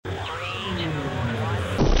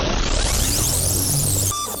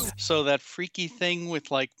So that freaky thing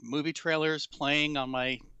with like movie trailers playing on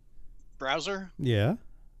my browser, Yeah.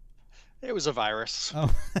 it was a virus. Oh.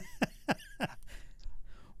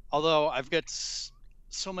 Although I've got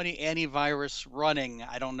so many antivirus running,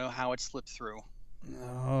 I don't know how it slipped through.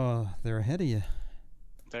 Oh, they're ahead of you.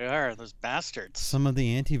 They are, those bastards. Some of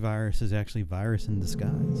the antivirus is actually virus in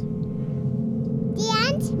disguise.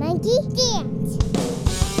 Dance, monkey, dance.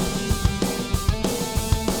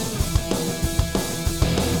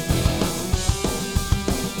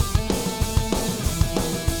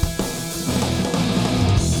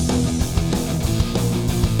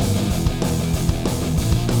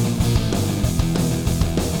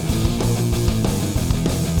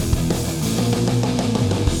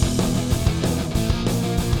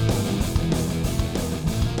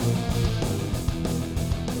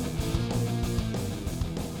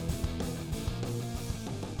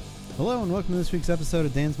 Hello and welcome to this week's episode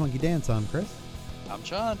of Dan's Monkey Dance. I'm Chris. I'm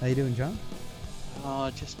John. How you doing, John?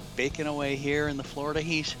 Just baking away here in the Florida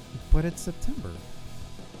heat. But it's September.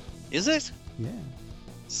 Is it? Yeah.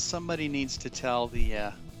 Somebody needs to tell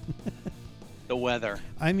the weather.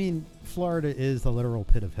 I mean, Florida is the literal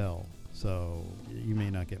pit of hell, so you may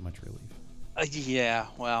not get much relief. Yeah,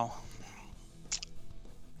 well.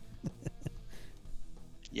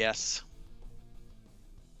 Yes.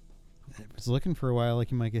 I was looking for a while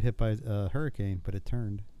like you might get hit by a hurricane, but it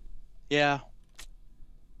turned. Yeah.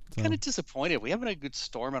 So. Kind of disappointed. We haven't had a good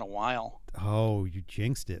storm in a while. Oh, you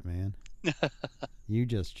jinxed it, man. You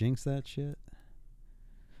just jinxed that shit.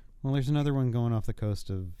 Well, there's another one going off the coast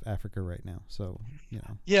of Africa right now, so, you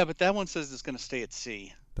know. Yeah, but that one says it's going to stay at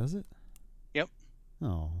sea. Does it? Yep.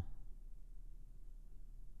 Oh.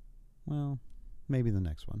 Well, maybe the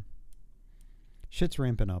next one. Shit's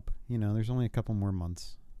ramping up. You know, there's only a couple more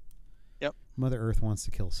months. Yep. Mother Earth wants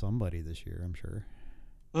to kill somebody this year, I'm sure.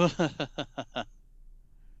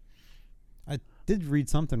 I did read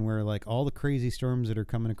something where, like, all the crazy storms that are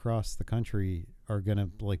coming across the country are going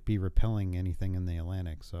to, like, be repelling anything in the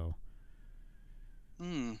Atlantic, so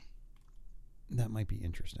that might be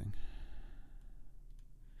interesting.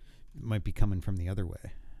 It might be coming from the other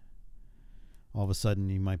way. All of a sudden,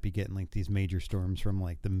 you might be getting, like, these major storms from,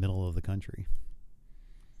 like, the middle of the country.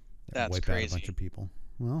 That's wipe crazy. out a bunch of people.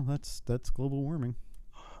 Well, that's global warming.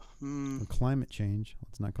 Or climate change.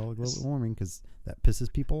 Let's not call it global warming because that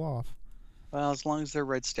pisses people off. Well, as long as they're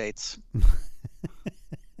red states.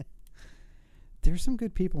 There's some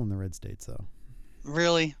good people in the red states, though.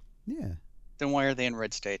 Really? Yeah. Then why are they in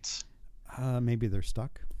red states? Maybe they're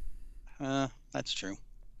stuck. That's true.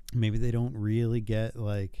 Maybe they don't really get,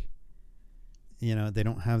 like, you know, they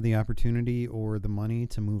don't have the opportunity or the money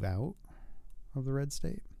to move out of the red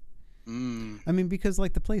state. I mean, because,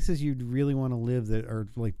 like, the places you'd really want to live that are,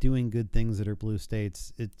 like, doing good things that are blue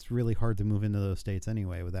states, it's really hard to move into those states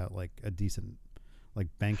anyway without, like, a decent, like,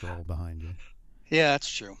 bankroll behind you. Yeah, that's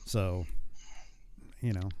true. So,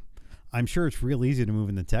 you know, I'm sure it's real easy to move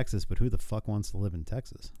into Texas, but who the fuck wants to live in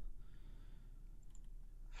Texas?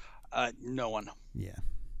 No one. Yeah.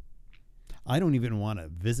 I don't even want to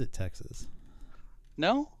visit Texas.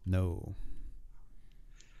 No? No.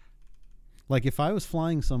 Like, if I was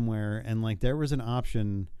flying somewhere and, like, there was an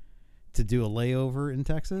option to do a layover in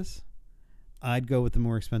Texas, I'd go with the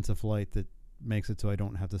more expensive flight that makes it so I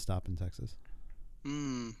don't have to stop in Texas.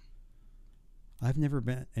 I've never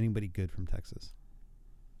met anybody good from Texas.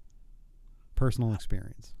 Personal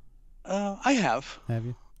experience. I have. Have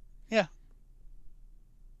you? Yeah.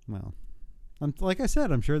 Well, like I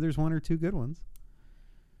said, I'm sure there's one or two good ones.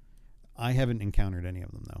 I haven't encountered any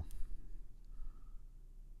of them, though.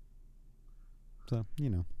 So, you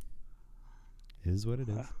know, is what it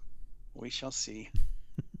is. We shall see.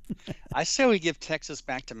 I say we give Texas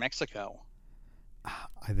back to Mexico.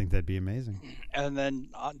 I think that'd be amazing. And then,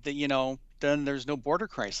 then there's no border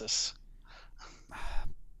crisis.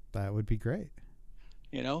 That would be great.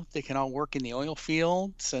 You know, they can all work in the oil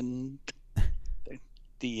fields and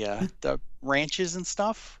the ranches and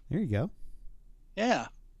stuff. There you go. Yeah.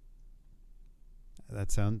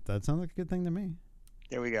 That sounds like a good thing to me.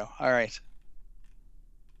 There we go. All right.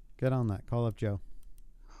 Get on that. Call up Joe.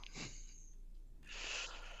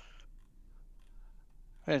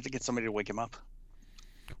 I have to get somebody to wake him up.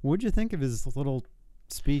 What'd you think of his little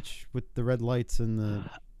speech with the red lights and the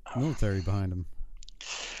military behind him?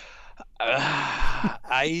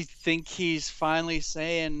 I think he's finally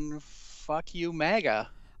saying, fuck you,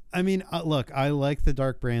 MAGA. I mean, look, I like the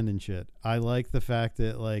Dark Brandon shit. I like the fact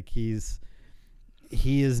that, like, he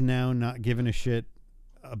is now not giving a shit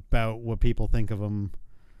about what people think of him.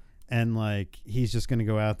 And, like, he's just going to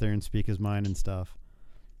go out there and speak his mind and stuff.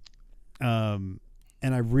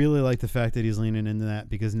 And I really like the fact that he's leaning into that,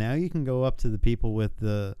 because now you can go up to the people with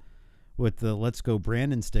the Let's Go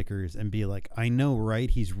Brandon stickers and be like, I know, right?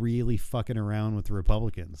 He's really fucking around with the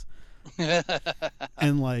Republicans.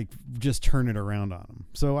 And like just turn it around on them.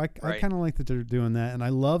 So I kind of like that they're doing that. And I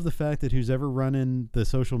love the fact that who's ever running the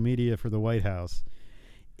social media for the White House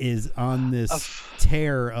is on this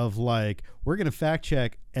tear of like, we're going to fact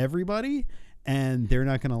check everybody and they're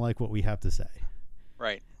not going to like what we have to say.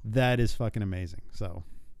 Right. That is fucking amazing. So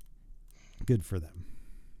good for them.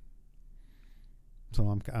 So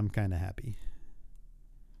I'm kind of happy.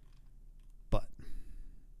 But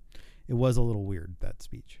it was a little weird, that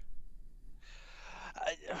speech.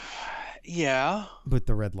 Yeah. With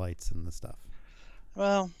the red lights and the stuff.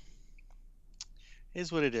 Well,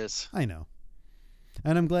 is what it is. I know.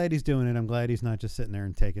 And I'm glad he's doing it. I'm glad he's not just sitting there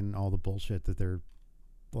and taking all the bullshit that they're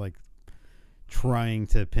like trying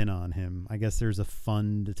to pin on him. I guess there's a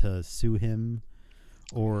fund to sue him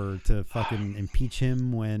or to fucking impeach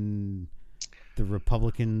him when the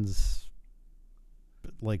Republicans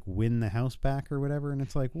like win the House back or whatever. And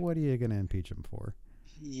it's like, what are you going to impeach him for?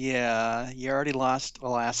 Yeah, you already lost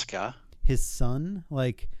Alaska. His son,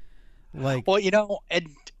 like. Well, you know, and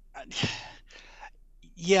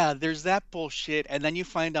yeah, there's that bullshit, and then you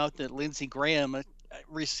find out that Lindsey Graham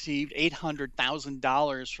received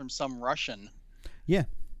 $800,000 from some Russian. Yeah,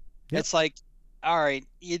 yep. It's like, all right,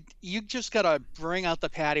 you just gotta bring out the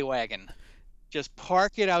paddy wagon. Just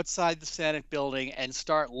park it outside the Senate building and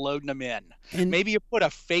start loading them in. And maybe you put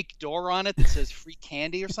a fake door on it that says free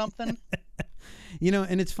candy or something. You know,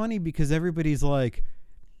 and it's funny because everybody's like,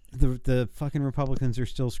 the fucking Republicans are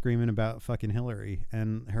still screaming about fucking Hillary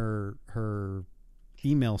and her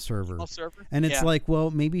email server. And it's like, well,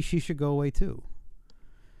 maybe she should go away too.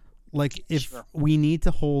 Like, if we need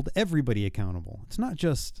to hold everybody accountable, it's not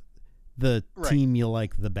just the team you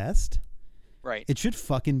like the best. Right. It should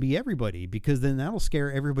fucking be everybody, because then that'll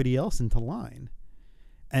scare everybody else into line.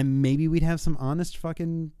 And maybe we'd have some honest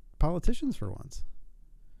fucking politicians for once.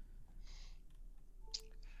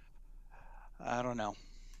 I don't know.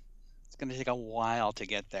 It's going to take a while to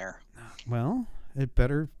get there. Well,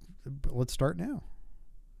 let's start now.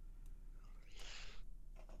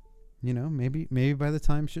 You know, maybe by the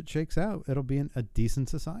time shit shakes out, it'll be a decent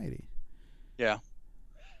society. Yeah.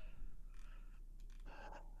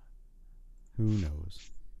 Who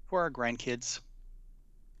knows? For our grandkids.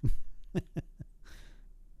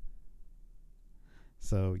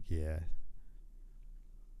 So, yeah.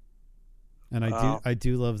 And I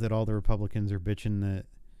do love that all the Republicans are bitching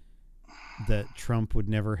that Trump would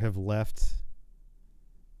never have left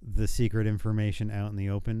the secret information out in the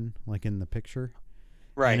open, like in the picture.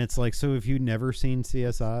 Right. And it's like, so have you never seen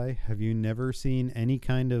CSI? Have you never seen any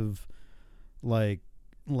kind of like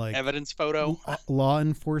evidence photo law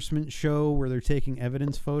enforcement show where they're taking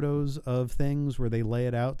evidence photos of things where they lay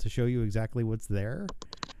it out to show you exactly what's there?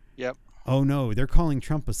 Yep. Oh no, they're calling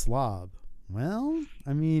Trump a slob. Well,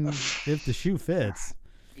 I mean, if the shoe fits.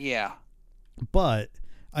 Yeah. But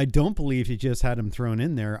I don't believe he just had them thrown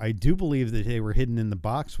in there. I do believe that they were hidden in the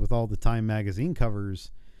box with all the Time magazine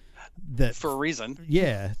covers. That for a reason.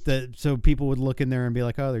 Yeah, so people would look in there and be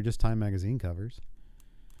like, oh, they're just Time magazine covers.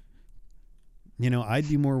 You know, I'd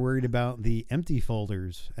be more worried about the empty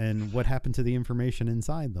folders and what happened to the information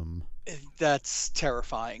inside them. That's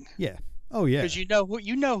terrifying. Yeah. Oh yeah. Because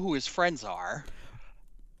you know who his friends are.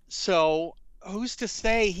 So who's to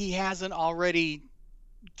say he hasn't already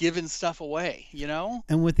given stuff away, you know?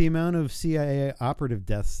 And with the amount of CIA operative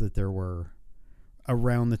deaths that there were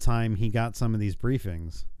around the time he got some of these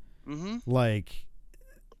briefings, like,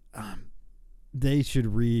 they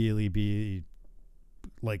should really be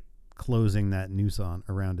like closing that noose on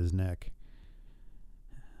around his neck.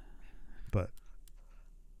 But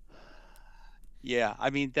yeah,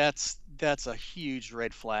 I mean, that's a huge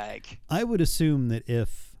red flag. I would assume that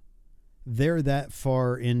if they're that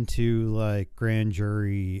far into like grand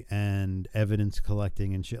jury and evidence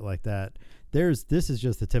collecting and shit like that, this is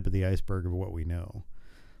just the tip of the iceberg of what we know.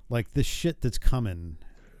 Like, the shit that's coming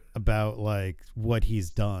about like what he's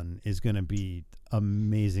done is going to be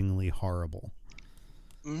amazingly horrible.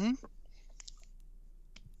 Mm-hmm.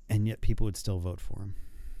 And yet people would still vote for him.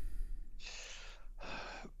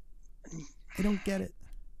 I don't get it.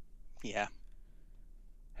 Yeah.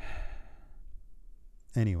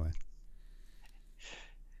 Anyway,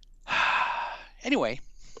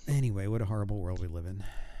 what a horrible world we live in.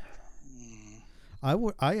 I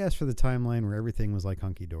asked for the timeline where everything was like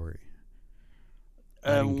hunky-dory.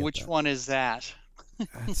 Which one is that?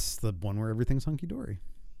 That's the one where everything's hunky-dory.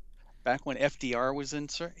 Back when FDR was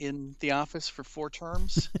in the office for 4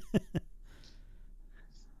 terms?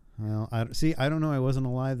 Well, I don't know. I wasn't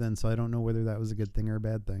alive then, so I don't know whether that was a good thing or a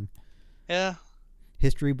bad thing. Yeah.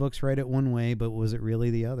 History books write it one way, but was it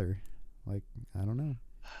really the other? Like, I don't know.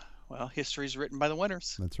 Well, history's written by the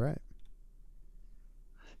winners. That's right.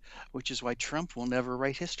 Which is why Trump will never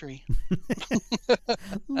write history.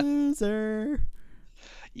 Loser.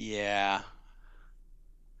 Yeah.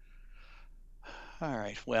 All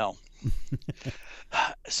right. Well,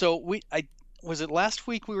 so was it last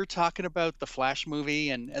week we were talking about the Flash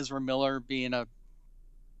movie and Ezra Miller being a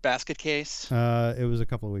basket case? It was a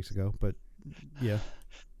couple of weeks ago, but yeah.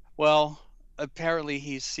 Well, apparently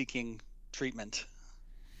he's seeking treatment.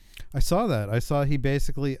 I saw that. I saw he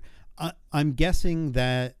basically. I'm guessing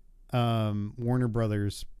that Warner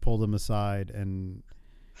Brothers pulled him aside and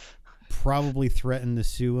probably threatened to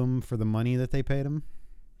sue him for the money that they paid him.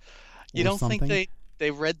 You don't think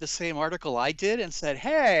they read the same article I did and said,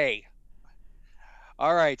 "Hey,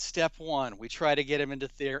 all right, step one, we try to get him into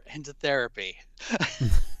therapy."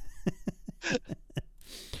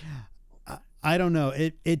 I don't know.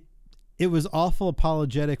 It was awful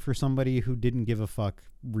apologetic for somebody who didn't give a fuck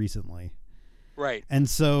recently. Right. And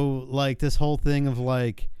so, like, this whole thing of,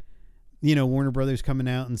 like, you know, Warner Brothers coming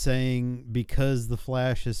out and saying because the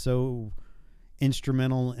Flash is so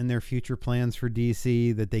instrumental in their future plans for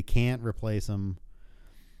DC that they can't replace him.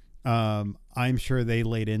 I'm sure they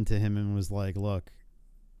laid into him and was like, look,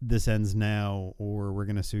 this ends now or we're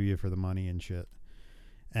going to sue you for the money and shit.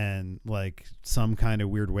 And, like, some kind of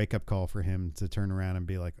weird wake-up call for him to turn around and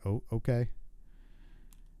be like, oh, okay.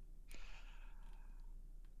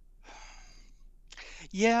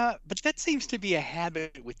 Yeah, but that seems to be a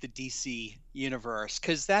habit with the DC universe,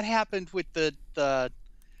 because that happened with the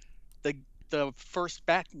first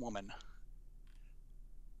Batwoman,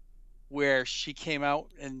 where she came out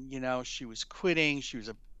and, you know, she was quitting, she was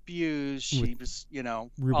abused, she was, you know,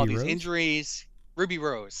 Ruby all these Rose? Injuries. Ruby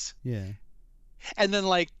Rose. Yeah. And then,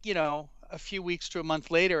 like, you know, a few weeks to a month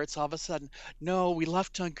later, it's all of a sudden, no, we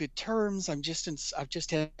left on good terms. I've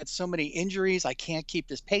just had so many injuries. I can't keep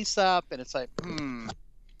this pace up. And it's like,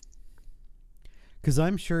 Because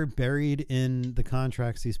I'm sure buried in the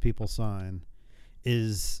contracts these people sign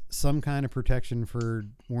is some kind of protection for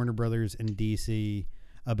Warner Brothers and DC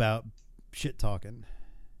about shit talking.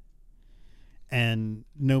 And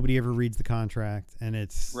nobody ever reads the contract. And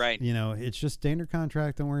it's, right. You know, it's just standard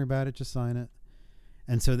contract. Don't worry about it. Just sign it.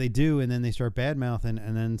 And so they do, and then they start bad mouthing,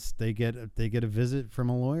 and then they get a visit from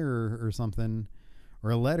a lawyer or something, or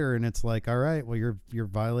a letter, and it's like, all right, well, you're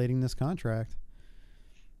violating this contract,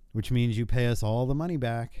 which means you pay us all the money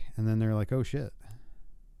back. And then they're like, oh shit,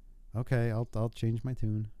 okay, I'll change my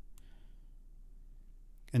tune.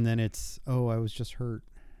 And then it's, oh, I was just hurt.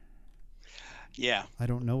 Yeah. I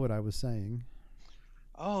don't know what I was saying.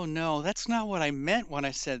 Oh no, that's not what I meant when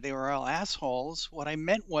I said they were all assholes. What I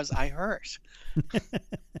meant was I hurt.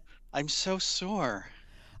 I'm so sore.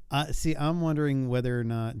 See, I'm wondering whether or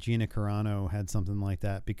not Gina Carano had something like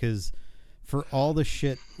that, because for all the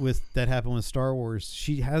shit that happened with Star Wars,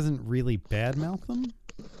 she hasn't really badmouthed them.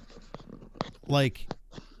 Like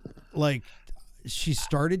she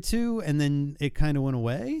started to, and then it kind of went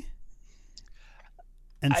away.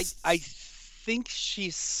 And I think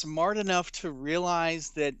she's smart enough to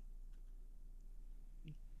realize that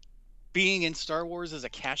being in Star Wars is a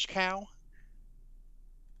cash cow.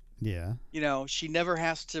 Yeah. You know, she never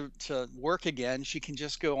has to work again. She can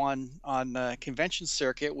just go on a convention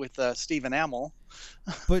circuit with Stephen Amell.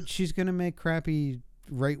 But she's going to make crappy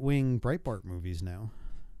right-wing Breitbart movies now.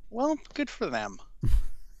 Well, good for them.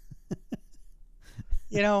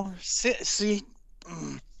 You know, see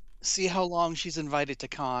how long she's invited to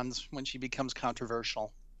cons when she becomes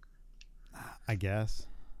controversial. I guess.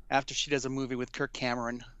 After she does a movie with Kirk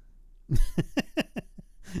Cameron.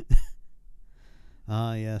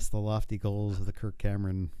 Ah, yes, the lofty goals of the Kirk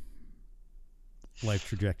Cameron life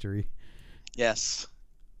trajectory. Yes.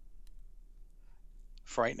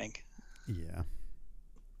 Frightening. Yeah.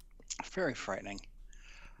 Very frightening.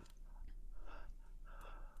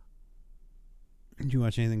 Did you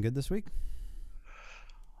watch anything good this week?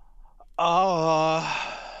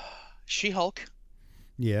 She-Hulk.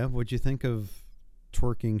 Yeah, what'd you think of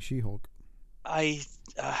twerking She-Hulk?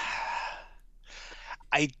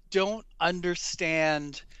 I don't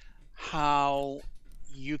understand how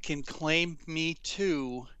you can claim Me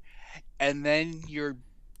Too and then you're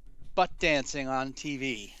butt dancing on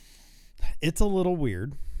TV. It's a little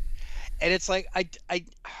weird. And it's like, I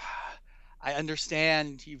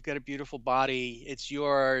understand you've got a beautiful body. It's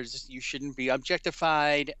yours. You shouldn't be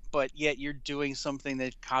objectified, but yet you're doing something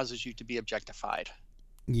that causes you to be objectified.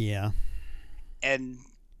 Yeah. And,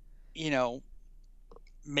 you know,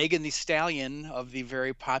 Megan Thee Stallion of the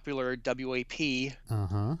very popular WAP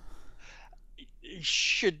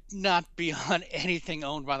should not be on anything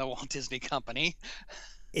owned by the Walt Disney Company.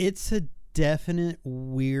 It's a definite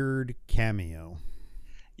weird cameo.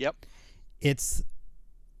 Yep.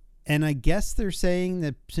 And I guess they're saying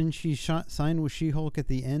that since she signed with She-Hulk at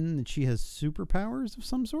the end, that she has superpowers of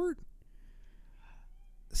some sort.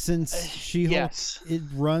 Since She-Hulk, yes. It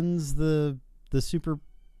runs the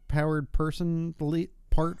super-powered person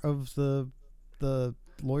part of the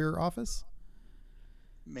lawyer office.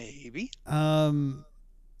 Maybe.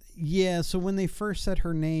 Yeah. So when they first said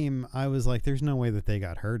her name, I was like, "There's no way that they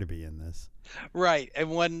got her to be in this." Right,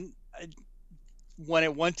 and when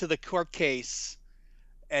it went to the court case,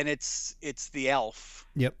 and it's the elf.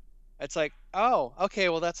 Yep. It's like, oh, okay,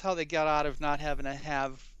 well, that's how they got out of not having to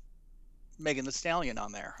have Megan Thee Stallion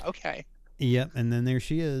on there. Okay. Yep, and then there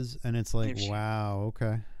she is, and it's like, wow,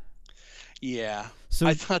 okay. Yeah. So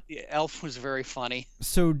I thought the elf was very funny.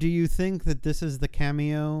 So do you think that this is the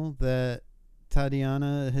cameo that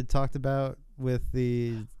Tatiana had talked about with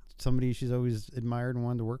somebody she's always admired and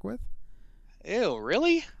wanted to work with? Ew,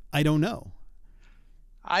 really? I don't know.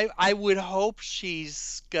 I would hope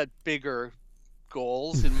she's got bigger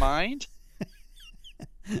goals in mind.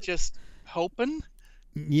 Just hoping.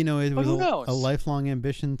 You know, it was a lifelong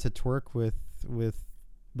ambition to twerk with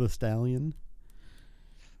the stallion.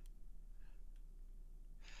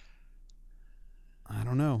 I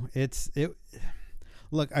don't know.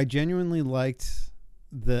 Look, I genuinely liked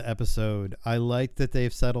the episode. I like that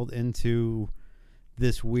they've settled into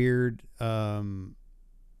this weird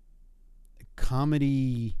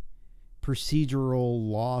comedy procedural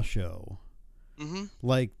law show. Mm-hmm.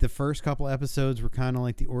 Like the first couple episodes were kind of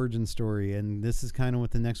like the origin story, and this is kind of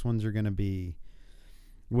what the next ones are going to be,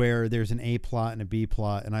 where there's an A plot and a B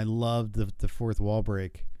plot. And I loved the fourth wall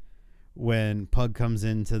break when Pug comes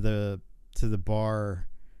into the bar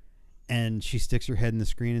and she sticks her head in the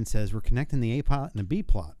screen and says, "We're connecting the A plot and the B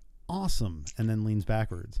plot. Awesome." And then leans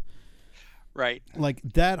backwards. Right. Like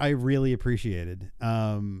that I really appreciated.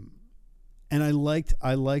 And I liked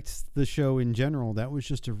the show in general. That was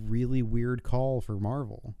just a really weird call for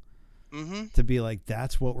Marvel. Mm-hmm. To be like,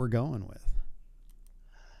 that's what we're going with.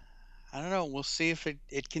 I don't know. We'll see if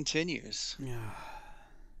it continues.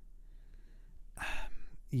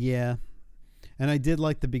 Yeah. And I did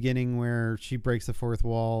like the beginning where she breaks the fourth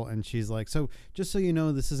wall and she's like, so just so you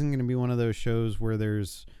know, this isn't going to be one of those shows where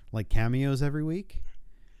there's like cameos every week.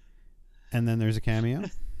 And then there's a cameo.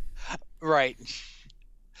 Right.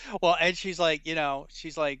 Well, and she's like,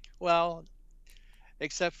 well,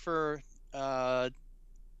 except for Bruce,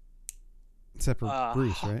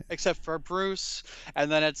 right? Except for Bruce, and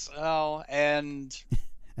then it's and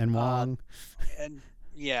Wong. And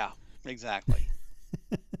yeah, exactly.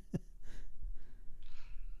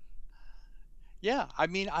 Yeah, I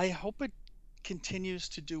mean, I hope it continues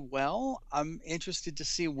to do well. I'm interested to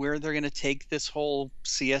see where they're going to take this whole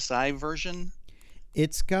CSI version.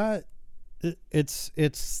 It's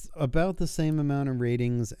about the same amount of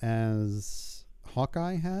ratings as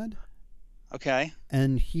Hawkeye had. Okay.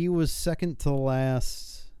 And he was second to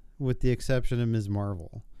last with the exception of Ms.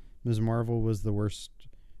 Marvel. Ms. Marvel was the worst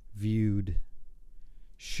viewed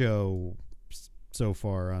show so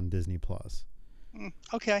far on Disney Plus.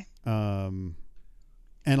 Okay.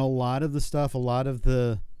 And a lot of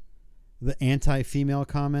the anti-female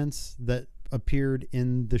comments that appeared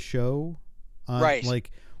in the show, right,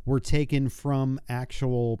 like were taken from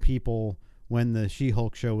actual people when the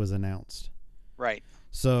She-Hulk show was announced. Right.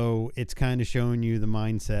 So it's kind of showing you the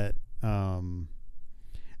mindset. And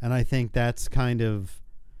I think that's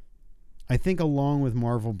I think along with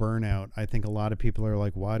Marvel Burnout, I think a lot of people are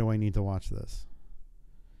like, why do I need to watch this?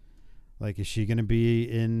 Like, is she going to be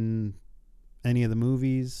in any of the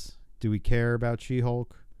movies? Do we care about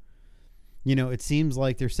She-Hulk? You know, it seems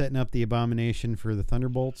like they're setting up the Abomination for the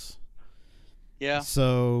Thunderbolts. Yeah.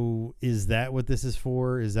 So is that what this is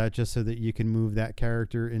for? Is that just so that you can move that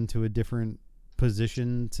character into a different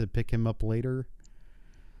position to pick him up later?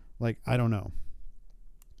 Like, I don't know.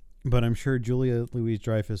 But I'm sure Julia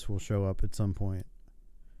Louis-Dreyfus will show up at some point.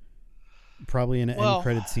 Probably in an end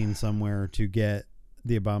credit scene somewhere to get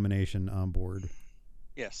the Abomination on board.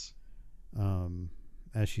 Yes.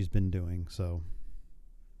 As she's been doing. So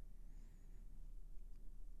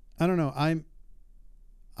I don't know.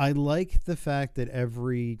 I like the fact that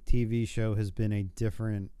every TV show has been a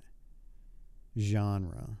different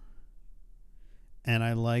genre. And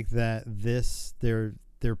I like that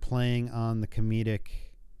they're playing on the comedic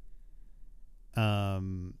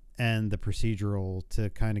and the procedural to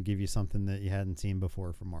kind of give you something that you hadn't seen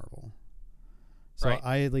before from Marvel. So right.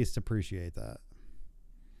 I at least appreciate that.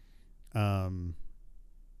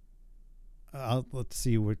 Let's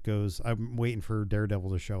see what goes. I'm waiting for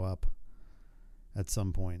Daredevil to show up at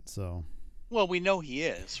some point. So, well, we know he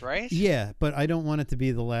is, right? Yeah, but I don't want it to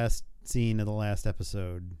be the last scene of the last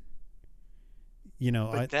episode. You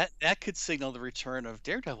know, but that could signal the return of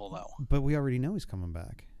Daredevil, though. But we already know he's coming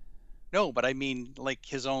back. No, but I mean, like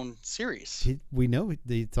his own series. We know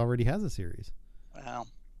it already has a series. Wow.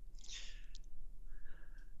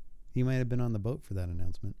 He might have been on the boat for that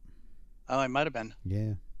announcement. Oh, I might have been.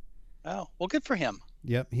 Yeah. Oh, well, good for him.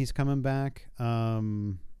 Yep, he's coming back.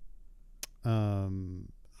 Vincent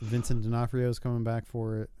D'Onofrio is coming back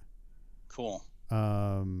for it. Cool.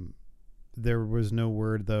 There was no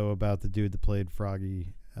word though about the dude that played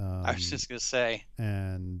Froggy. I was just gonna say.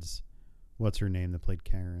 And what's her name that played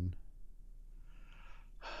Karen?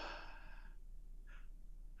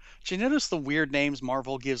 Did you notice the weird names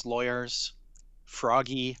Marvel gives lawyers?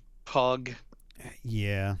 Froggy, Pug.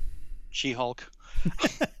 Yeah. She-Hulk.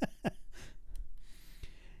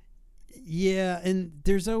 Yeah, and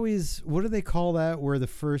there's always, what do they call that where the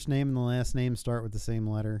first name and the last name start with the same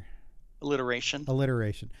letter? Alliteration.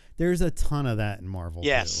 There's a ton of that in Marvel.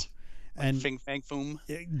 Yes. Too. Like and Fing Fang Foom.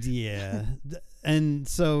 Yeah. And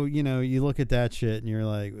so, you know, you look at that shit and you're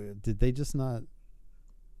like, did they just not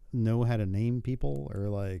know how to name people? Or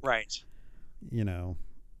like, right. You know.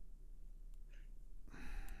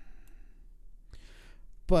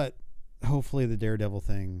 But hopefully the Daredevil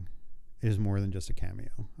thing is more than just a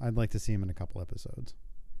cameo. I'd like to see him in a couple episodes.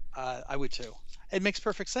 I would too. It makes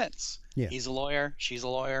perfect sense. Yeah. He's a lawyer. She's a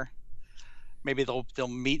lawyer. Maybe they'll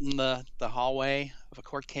meet in the hallway of a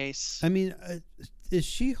court case. I mean, is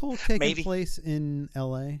She-Hulk taking place in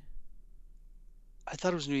L.A.? I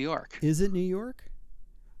thought it was New York. Is it New York?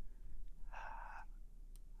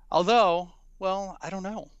 Although, well, I don't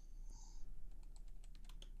know.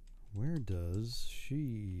 Where does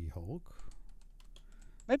She-Hulk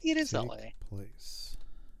maybe it is L.A. place?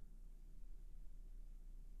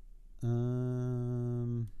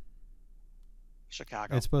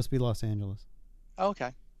 Chicago. It's supposed to be Los Angeles. Oh,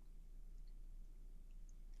 okay.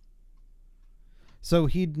 So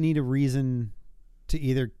he'd need a reason to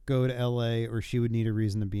either go to L.A. or she would need a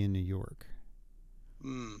reason to be in New York.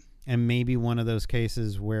 And maybe one of those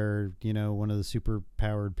cases where, you know, one of the super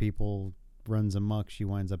powered people runs amok, she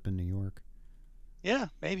winds up in New York. Yeah,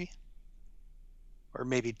 maybe. Or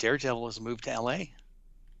maybe Daredevil has moved to L.A.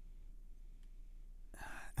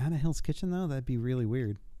 Out of Hell's Kitchen, though? That'd be really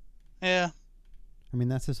weird. Yeah. I mean,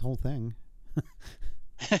 that's his whole thing.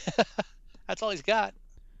 That's all he's got.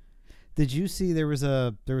 Did you see there was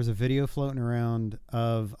a video floating around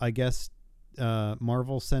of, I guess,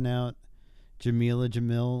 Marvel sent out Jamila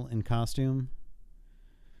Jamil in costume?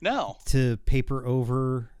 No. To paper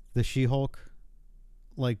over the She-Hulk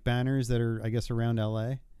like banners that are, I guess, around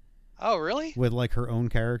LA. Oh, really? With like her own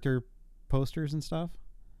character posters and stuff.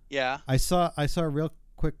 Yeah. I saw a real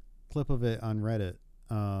quick clip of it on Reddit.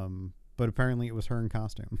 But apparently it was her in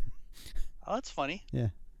costume. Oh, that's funny. Yeah.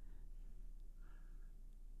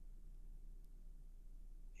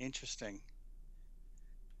 Interesting.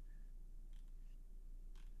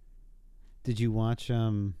 Did you watch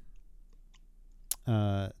the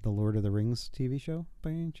Lord of the Rings TV show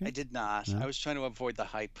by any chance? I did not. No? I was trying to avoid the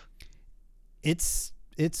hype. It's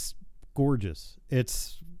gorgeous.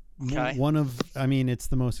 It's okay. It's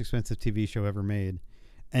the most expensive TV show ever made,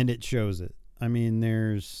 and it shows it. I mean,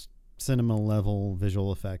 there's cinema level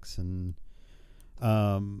visual effects, and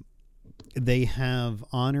they have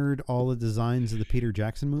honored all the designs of the Peter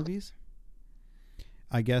Jackson movies,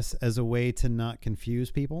 I guess, as a way to not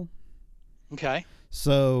confuse people. Okay.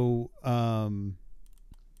 So a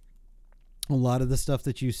lot of the stuff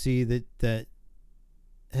that you see that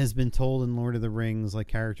has been told in Lord of the Rings, like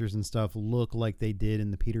characters and stuff, look like they did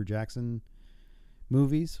in the Peter Jackson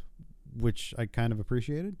movies, which I kind of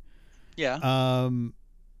appreciated. Yeah.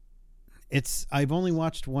 I've only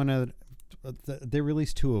watched one of they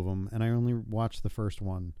released two of them, and I only watched the first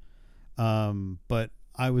one. But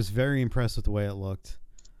I was very impressed with the way it looked.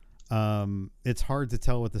 It's hard to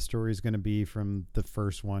tell what the story is going to be from the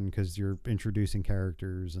first one because you're introducing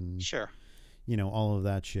characters and sure, you know, all of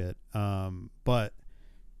that shit. But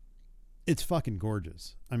it's fucking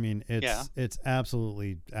gorgeous. I mean, it's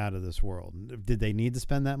absolutely out of this world. Did they need to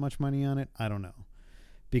spend that much money on it? I don't know.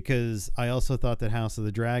 Because I also thought that House of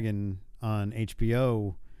the Dragon on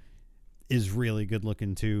HBO is really good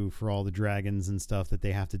looking too, for all the dragons and stuff that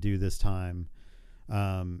they have to do this time.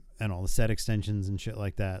 And all the set extensions and shit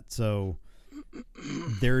like that. So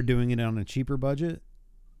they're doing it on a cheaper budget.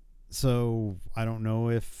 So I don't know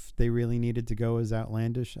if they really needed to go as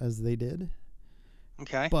outlandish as they did.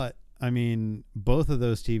 Okay. But I mean, both of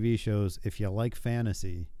those TV shows, if you like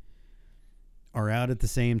fantasy, are out at the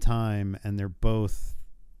same time, and they're both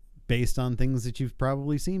based on things that you've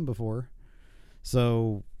probably seen before.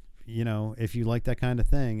 So, you know, if you like that kind of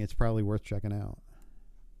thing, it's probably worth checking out.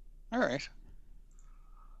 All right.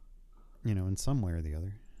 You know, in some way or the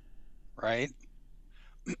other. Right.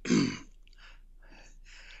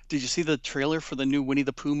 Did you see the trailer for the new Winnie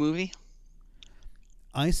the Pooh movie?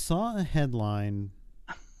 I saw a headline.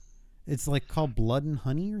 It's like called Blood and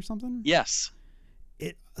Honey or something? Yes.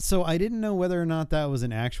 So I didn't know whether or not that was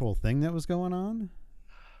an actual thing that was going on.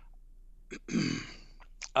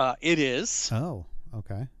 It is. Oh,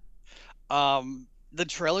 okay. The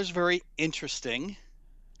trailer's very interesting.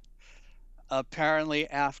 Apparently,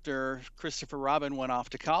 after Christopher Robin went off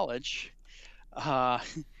to college,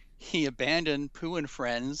 he abandoned Pooh and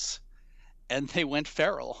Friends, and they went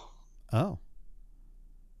feral. Oh.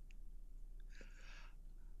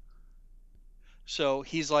 So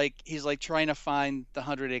he's like trying to find the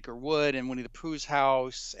 100-Acre Wood and Winnie the Pooh's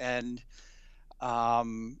house, and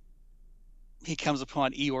he comes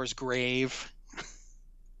upon Eeyore's grave.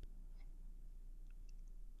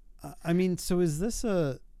 I mean, so is this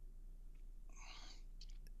an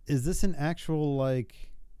actual,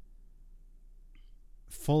 like,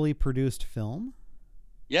 fully produced film?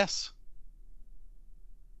 Yes.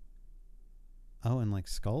 Oh, and like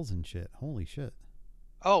skulls and shit. Holy shit.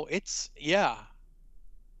 Oh, yeah.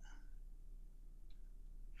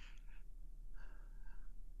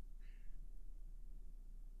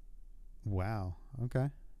 Wow.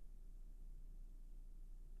 Okay.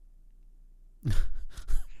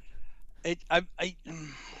 I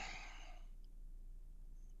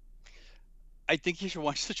think you should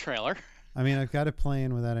watch the trailer. I mean, I've got it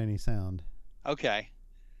playing without any sound. Okay.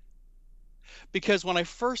 Because when I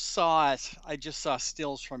first saw it, I just saw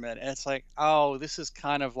stills from it, and it's like, oh, this is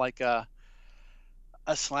kind of like a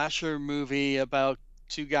slasher movie about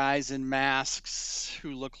two guys in masks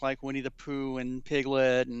who look like Winnie the Pooh and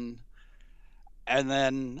Piglet, and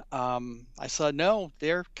then I saw, no,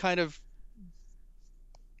 they're kind of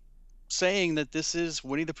saying that this is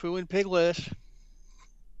Winnie the Pooh and Piglet.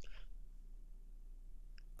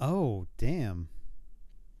 Oh, damn.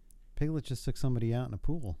 Piglet just took somebody out in a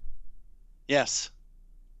pool. Yes.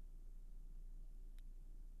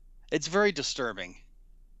 It's very disturbing.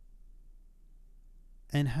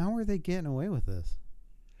 And how are they getting away with this?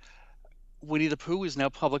 Winnie the Pooh is now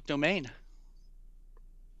public domain.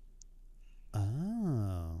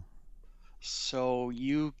 Oh. So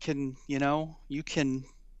you can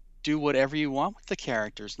do whatever you want with the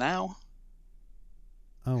characters now.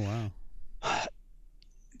 Oh, wow.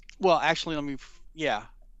 Well, actually,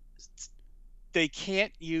 they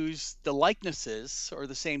can't use the likenesses or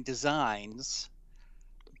the same designs,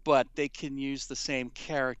 but they can use the same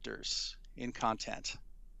characters in content.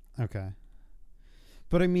 Okay.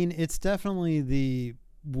 But I mean, it's definitely the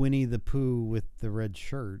Winnie the Pooh with the red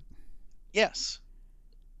shirt. Yes.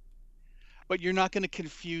 But you're not going to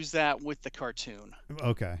confuse that with the cartoon.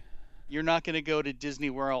 Okay. You're not going to go to Disney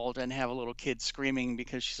World and have a little kid screaming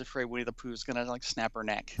because she's afraid Winnie the Pooh's going to like snap her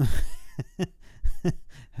neck.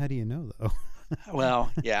 How do you know, though?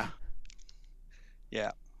 Well, yeah.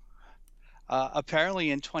 Yeah.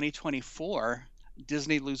 Apparently in 2024,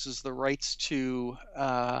 Disney loses the rights to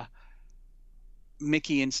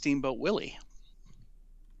Mickey and Steamboat Willie.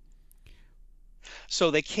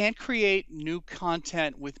 So they can't create new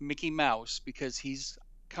content with Mickey Mouse because he's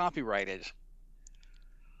copyrighted.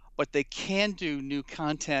 But they can do new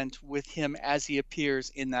content with him as he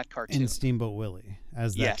appears in that cartoon. In Steamboat Willie,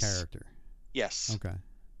 as that character. Yes. Okay.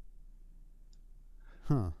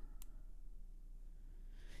 Huh.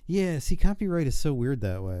 Yeah, see, copyright is so weird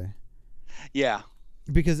that way. Yeah.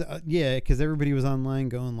 Because everybody was online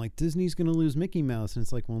going like, Disney's going to lose Mickey Mouse, and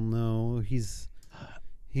it's like, well, no, he's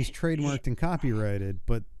trademarked and copyrighted,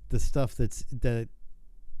 but the stuff that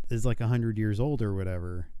is like 100 years old or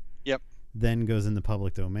whatever, yep, then goes in the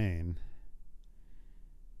public domain.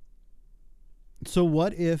 So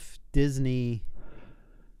what if Disney,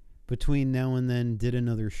 between now and then, did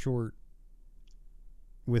another short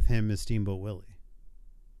with him as Steamboat Willie?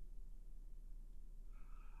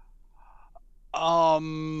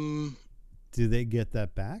 Do they get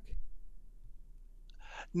that back?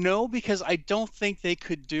 No, because I don't think they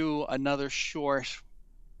could do another short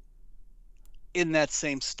in that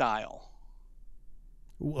same style.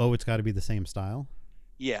 Oh, it's got to be the same style?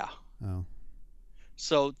 Yeah. Oh.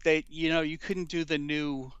 So you couldn't do the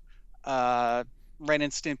new Ren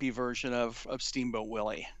and Stimpy version of Steamboat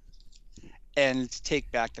Willie and take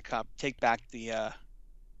back the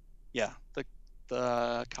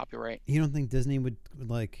copyright. You don't think Disney would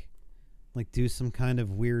like Like do some kind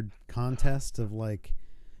of weird contest of like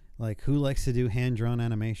who likes to do hand drawn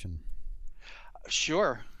animation.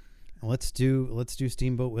 Sure. Let's do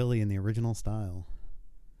Steamboat Willie in the original style.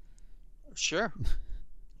 Sure.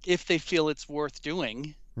 If they feel it's worth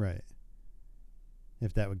doing. Right.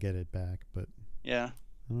 If that would get it back, but yeah.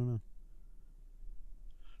 I don't know.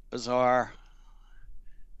 Bizarre.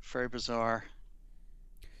 Very bizarre.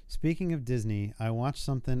 Speaking of Disney, I watched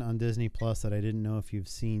something on Disney Plus that I didn't know if you've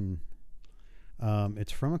seen.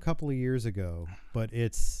 It's from a couple of years ago, but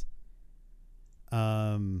it's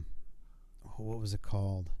what was it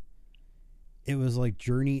called? It was like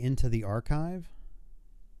Journey into the Archive.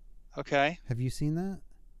 Okay. Have you seen that?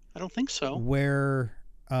 I don't think so. Where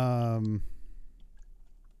Journey.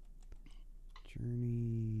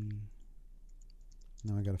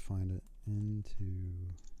 No, I gotta find it.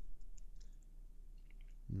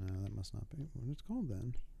 No, that must not be what it's called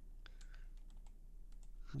then.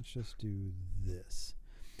 Let's just do this.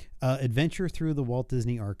 Adventure Through the Walt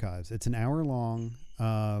Disney Archives. It's an hour long.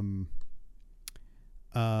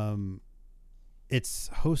 It's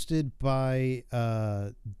hosted by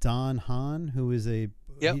Don Hahn, who is he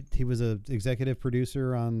was a executive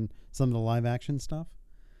producer on some of the live action stuff.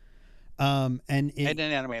 And an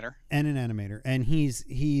animator. And he's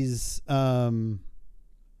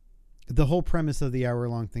the whole premise of the hour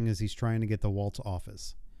long thing is he's trying to get to Walt's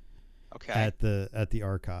office. Okay. At the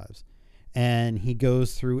archives, and he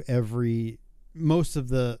goes through most of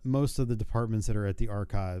the departments that are at the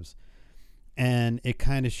archives, and it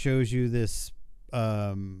kind of shows you this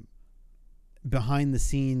behind the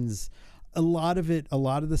scenes. A lot of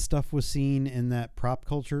the stuff was seen in that Prop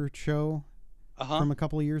Culture show from a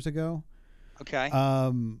couple of years ago. Okay.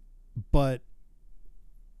 But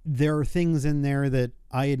there are things in there that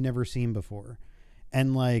I had never seen before,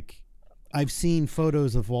 and like. I've seen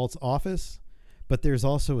photos of Walt's office, but there's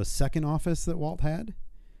also a second office that Walt had.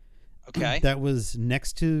 Okay. That was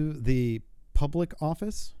next to the public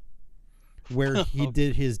office where he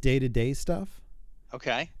did his day-to-day stuff.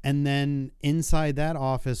 Okay. And then inside that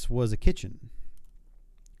office was a kitchen.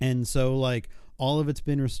 And so like all of it's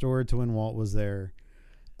been restored to when Walt was there.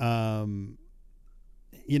 So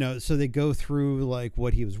they go through like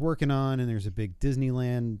what he was working on, and there's a big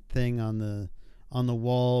Disneyland thing on the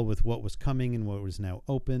wall with what was coming and what was now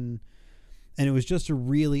open. And it was just a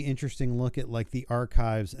really interesting look at like the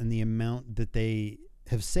archives and the amount that they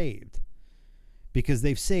have saved, because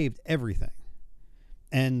they've saved everything.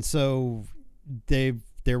 And so they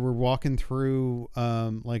were walking through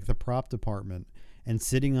like the prop department, and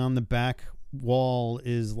sitting on the back wall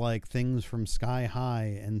is like things from Sky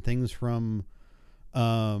High and things from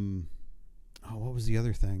what was the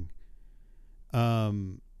other thing?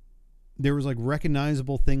 There was like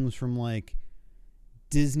recognizable things from like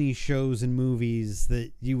Disney shows and movies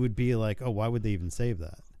that you would be like, oh, why would they even save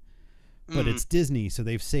that? But it's Disney, so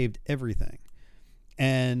they've saved everything.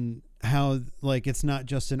 And how like it's not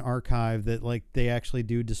just an archive, that like they actually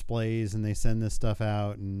do displays and they send this stuff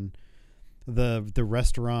out, and the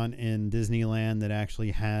restaurant in Disneyland that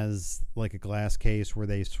actually has like a glass case where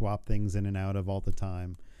they swap things in and out of all the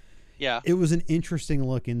time. Yeah. It was an interesting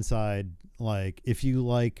look inside. Like if you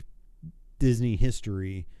like Disney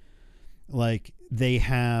history, like they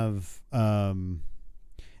have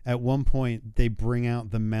at one point they bring out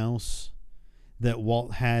the mouse that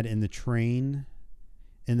Walt had in the train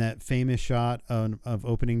in that famous shot of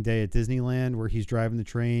opening day at Disneyland where he's driving the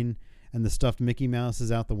train and the stuffed Mickey Mouse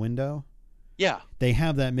is out the window. Yeah. They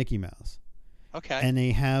have that Mickey Mouse. Okay. And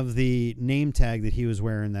they have the name tag that he was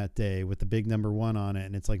wearing that day with the big number 1 on it,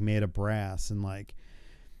 and it's like made of brass, and like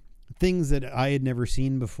things that I had never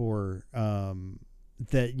seen before,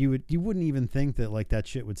 that you wouldn't even think that like that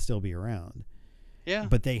shit would still be around. Yeah.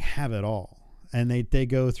 But they have it all. And they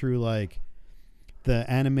go through like the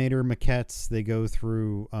animator maquettes, they go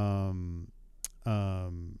through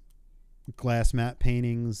glass matte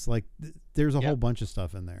paintings, like there's a whole bunch of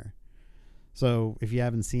stuff in there. So if you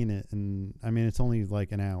haven't seen it, and I mean it's only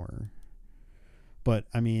like an hour, but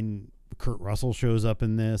I mean Kurt Russell shows up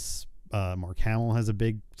in this. Mark Hamill has a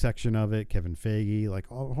big section of it. Kevin Feige, like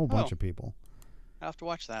a whole bunch of people. I'll have to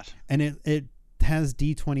watch that. And it has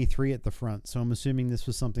D23 at the front, so I'm assuming this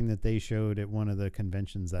was something that they showed at one of the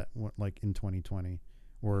conventions that like in 2020,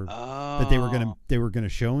 or that they were gonna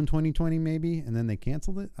show in 2020 maybe, and then they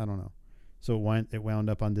canceled it. I don't know. So it wound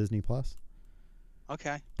up on Disney Plus.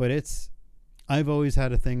 Okay. But I've always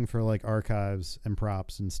had a thing for like archives and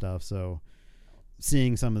props and stuff, so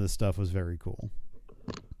seeing some of the stuff was very cool.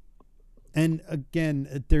 And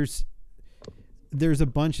again, there's a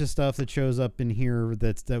bunch of stuff that shows up in here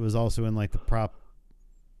that was also in like the prop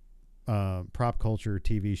prop culture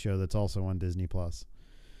TV show that's also on Disney Plus.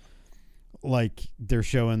 Like they're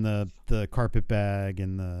showing the carpet bag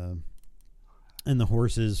and the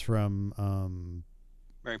horses from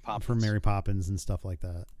Mary Poppins and stuff like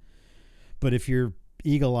that. But if you're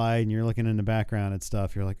eagle-eyed and you're looking in the background at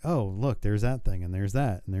stuff, you're like, oh, look, there's that thing and there's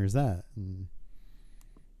that and there's that. And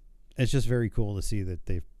it's just very cool to see that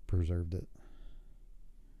they've preserved it.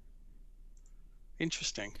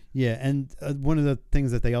 Interesting. Yeah, and one of the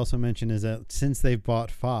things that they also mention is that since they've bought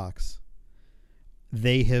Fox,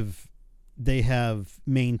 they have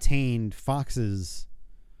maintained Fox's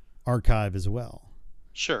archive as well.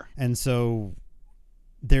 Sure. And so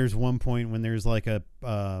there's one point when there's like a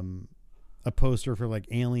poster for like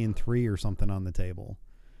Alien 3 or something on the table.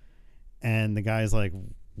 And the guy's like,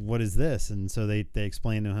 what is this? And so they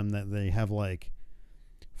explain to him that they have like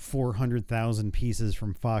 400,000 pieces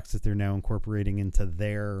from Fox that they're now incorporating into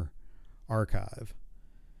their archive,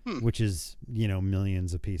 which is,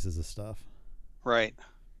 millions of pieces of stuff. Right.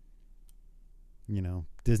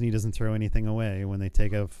 Disney doesn't throw anything away. When they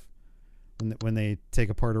take when they take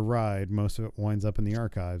apart a ride, most of it winds up in the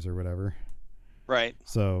archives or whatever. Right.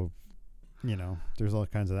 So, there's all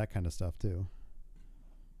kinds of that kind of stuff too.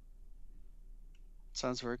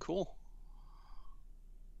 Sounds very cool.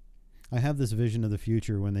 I have this vision of the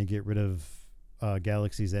future when they get rid of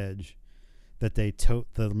Galaxy's Edge, that they tote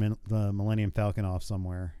the Millennium Falcon off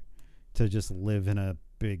somewhere to just live in a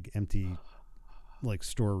big empty like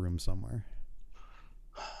storeroom somewhere.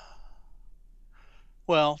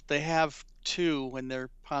 Well, they have 2 and there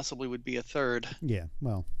possibly would be a 3rd. Yeah,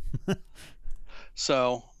 well.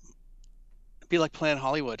 So it'd be like Planet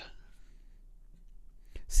Hollywood.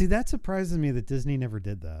 See, that surprises me that Disney never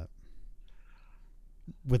did that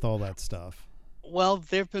with all that stuff. Well,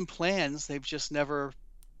 there have been plans. They've just never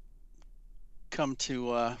come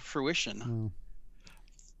to fruition.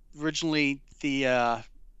 Originally,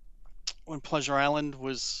 when Pleasure Island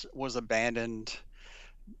was abandoned,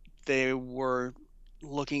 they were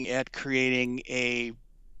looking at creating a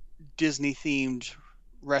Disney-themed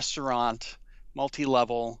restaurant,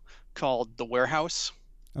 multi-level, called The Warehouse.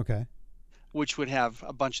 Okay. Which would have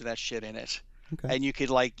a bunch of that shit in it. Okay. And you could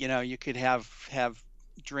you could have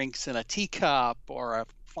drinks in a teacup or a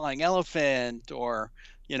flying elephant or,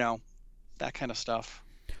 that kind of stuff.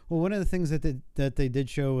 Well, one of the things that they did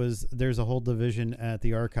show was there's a whole division at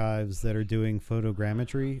the archives that are doing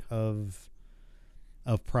photogrammetry of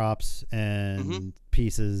props and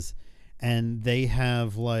pieces, and they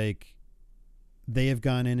have gone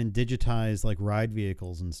in and digitized like ride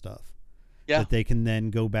vehicles and stuff. Yeah. That they can then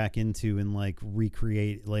go back into and like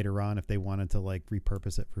recreate later on if they wanted to like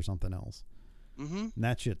repurpose it for something else. And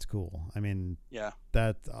that shit's cool. I mean, yeah,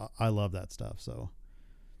 that I love that stuff. So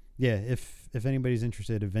yeah, if anybody's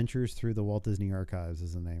interested, Adventures Through the Walt Disney Archives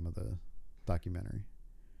is the name of the documentary.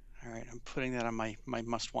 All right, I'm putting that on my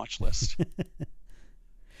must-watch list.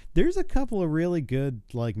 There's a couple of really good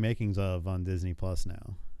like makings of on Disney Plus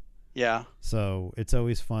now. Yeah. So it's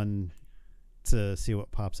always fun to see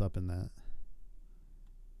what pops up in that.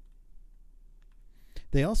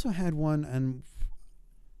 They also had one, and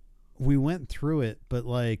we went through it, but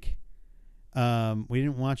like we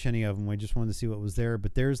didn't watch any of them. We just wanted to see what was there.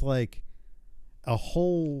 But there's like a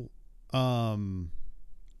whole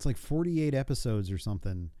it's like 48 episodes or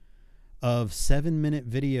something of 7-minute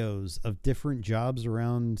videos of different jobs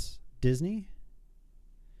around Disney.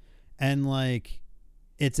 And like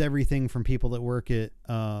it's everything from people that work at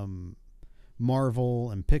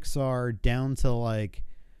Marvel and Pixar down to like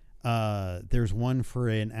there's one for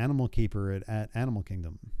an animal keeper at Animal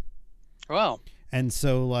Kingdom. Wow. And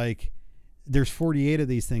so like there's 48 of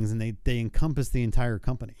these things, and they encompass the entire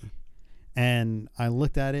company. And I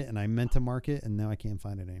looked at it and I meant to mark it, and now I can't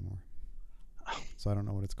find it anymore. So I don't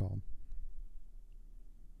know what it's called.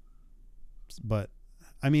 But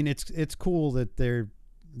I mean, it's cool that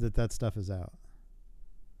that stuff is out,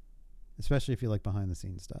 especially if you like behind the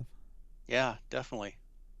scenes stuff. Yeah, definitely.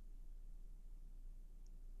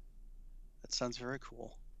 That sounds very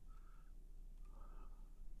cool.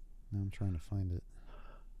 Now I'm trying to find it.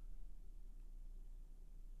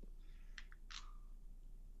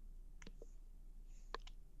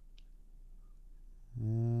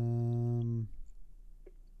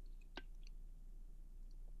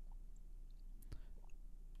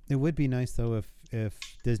 It would be nice though if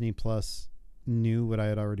Disney Plus knew what I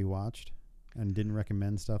had already watched and didn't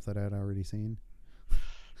recommend stuff that I had already seen.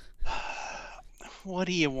 What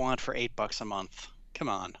do you want for $8 a month? Come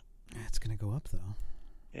on. It's gonna go up though.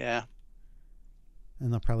 Yeah.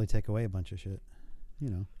 And they'll probably take away a bunch of shit. You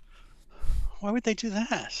know. Why would they do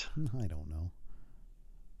that? I don't know.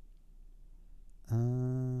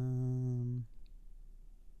 Do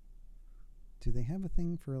they have a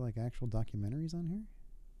thing for like actual documentaries on here?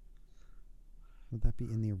 Would that be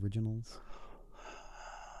in the originals?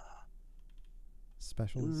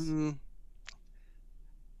 Specials? That's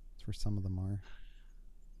where some of them are.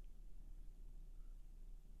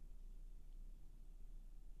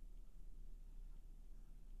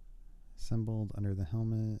 Assembled Under the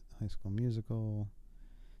Helmet, High School Musical,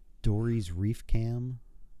 Dory's Reef Cam.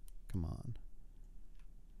 Come on.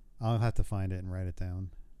 I'll have to find it and write it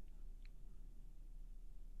down.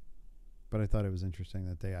 But I thought it was interesting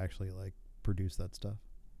that they actually like produce that stuff.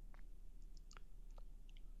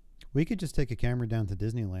 We could just take a camera down to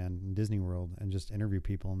Disneyland and Disney World and just interview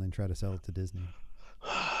people and then try to sell it to Disney.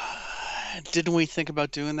 Didn't we think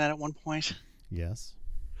about doing that at one point? Yes.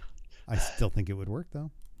 I still think it would work though.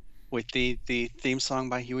 With the theme song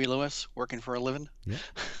by Huey Lewis, Working for a Living? Yeah.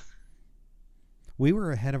 We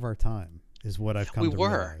were ahead of our time, is what I've come to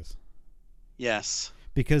realize. Yes.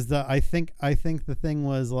 Because I think the thing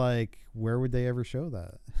was like, where would they ever show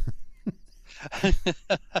that?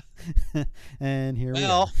 And here we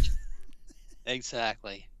are.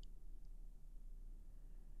 Exactly.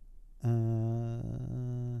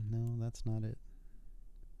 No, that's not it.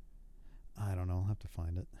 I don't know. I'll have to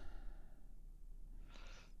find it.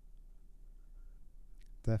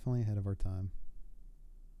 Definitely ahead of our time.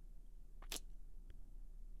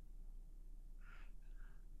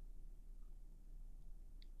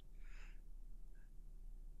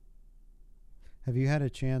 Have you had a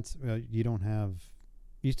chance?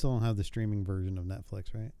 You still don't have the streaming version of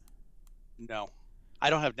Netflix, right? No, I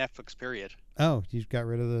don't have Netflix, period. Oh, you got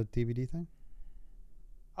rid of the DVD thing?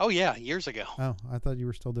 Oh yeah, years ago. Oh, I thought you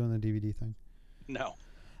were still doing the DVD thing. No.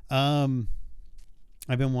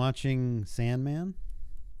 I've been watching Sandman.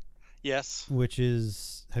 Yes. Which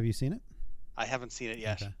is, have you seen it? I haven't seen it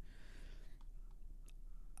yet. Okay.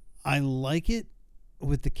 I like it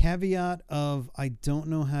with the caveat of I don't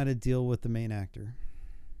know how to deal with the main actor.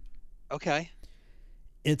 Okay.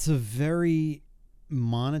 It's a very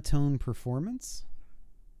monotone performance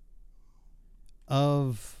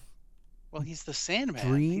of... Well, he's the Sandman.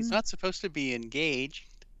 Dream? He's not supposed to be engaged.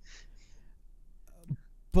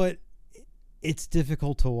 But it's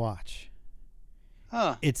difficult to watch.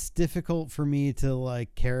 Huh. It's difficult for me to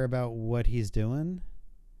like care about what he's doing.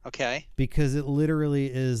 Okay. Because it literally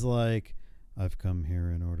is like, I've come here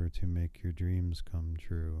in order to make your dreams come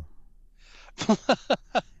true.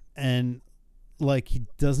 And like he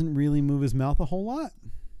doesn't really move his mouth a whole lot.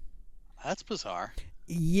 That's bizarre.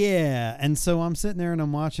 Yeah, and so I'm sitting there and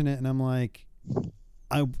I'm watching it and I'm like,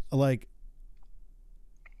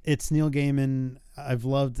 it's Neil Gaiman. I've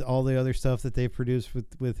loved all the other stuff that they've produced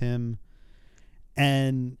with him.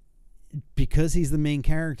 And because he's the main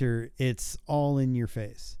character, it's all in your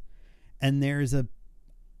face. And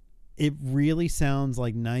it really sounds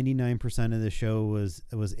like 99% of the show was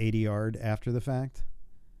ADR'd after the fact.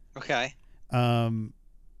 Okay.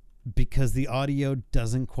 Because the audio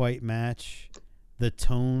doesn't quite match the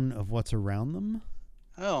tone of what's around them.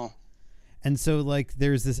 Oh. And so like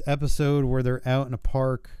there's this episode where they're out in a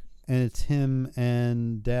park and it's him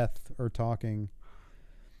and Death are talking.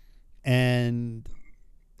 And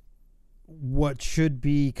what should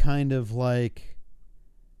be kind of like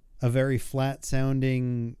a very flat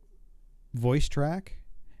sounding voice track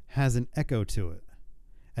has an echo to it,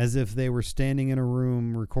 as if they were standing in a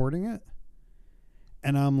room recording it.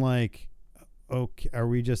 And I'm like, okay, are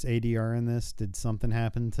we just ADR in this? Did something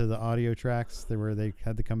happen to the audio tracks where they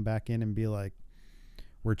had to come back in and be like,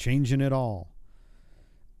 we're changing it all?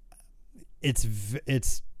 It's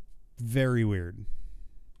very weird.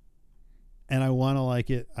 And I want to like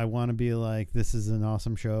it. I want to be like, this is an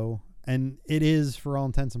awesome show. And it is for all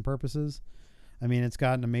intents and purposes. I mean, it's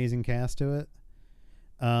got an amazing cast to it.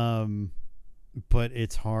 But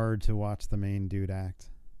it's hard to watch the main dude act.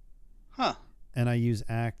 Huh. And I use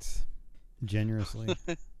act generously.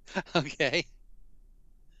 Okay.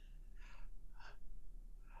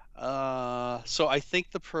 So I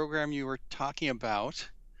think the program you were talking about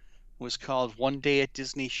was called One Day at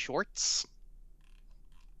Disney Shorts.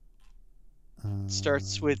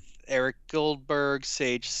 Starts with Eric Goldberg,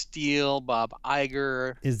 Sage Steele, Bob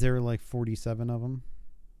Iger. Is there like 47 of them?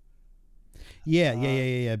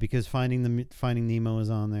 Yeah. Because Finding Nemo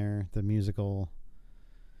is on there. The musical.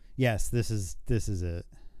 Yes, this is it.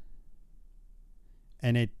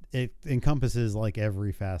 And it encompasses like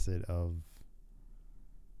every facet of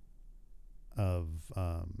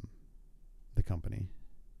the company.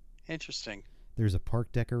 Interesting. There's a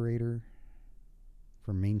park decorator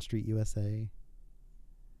from Main Street USA.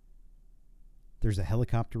 There's a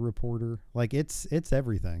helicopter reporter. Like it's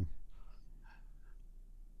everything.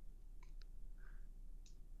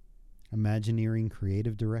 Imagineering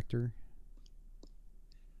creative director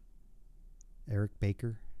Eric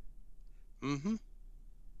Baker. Mm-hmm.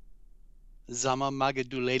 Zama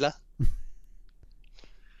Magadulela,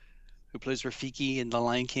 who plays Rafiki in The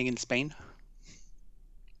Lion King in Spain.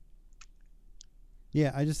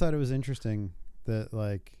 Yeah, I just thought it was interesting that,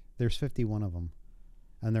 like, there's 51 of them,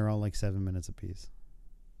 and they're all like 7 minutes apiece.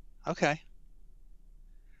 Okay.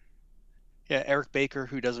 Yeah, Eric Baker,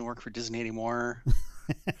 who doesn't work for Disney anymore,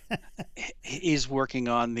 he's working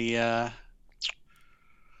on the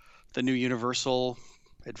new Universal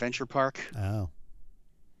Adventure Park. Oh.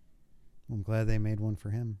 I'm glad they made one for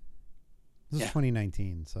him. This is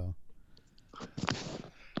 2019, so.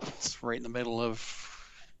 It's right in the middle of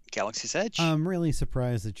Galaxy's Edge. I'm really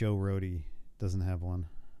surprised that Joe Rohde doesn't have one.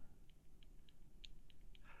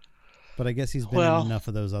 But I guess he's been in enough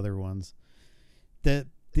of those other ones. The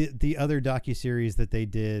other docuseries that they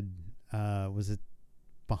did, was it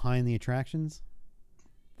Behind the Attractions?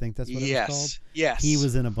 I think that's what it was called? Yes. He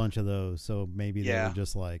was in a bunch of those, so maybe they were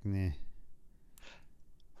just like, meh.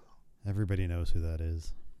 Everybody knows who that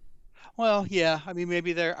is. Well, yeah. I mean,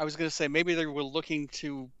 maybe I was going to say, maybe they were looking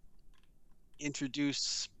to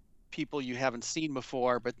introduce people you haven't seen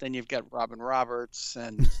before, but then you've got Robin Roberts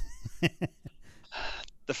and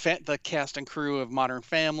the cast and crew of Modern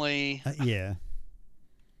Family. Yeah.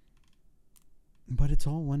 But it's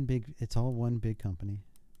all one big company.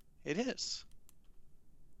 It is.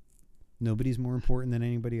 Nobody's more important than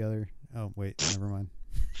anybody other. Oh, wait, never mind.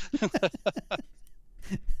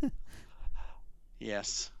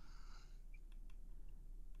 Yes.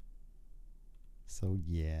 So,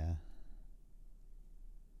 yeah.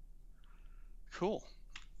 Cool.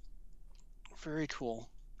 Very cool.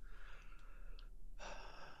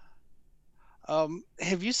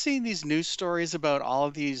 Have you seen these news stories about all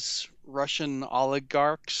of these Russian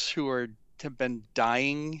oligarchs who have been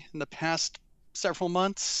dying in the past several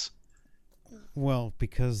months? Well,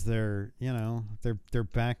 because they're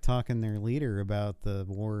back talking their leader about the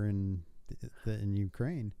war in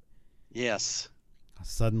Ukraine. Yes.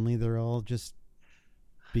 Suddenly they're all just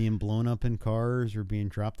being blown up in cars or being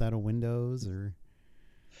dropped out of windows, or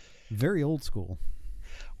very old school.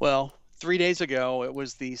 Well, 3 days ago, it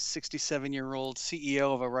was the 67-year-old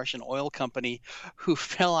CEO of a Russian oil company who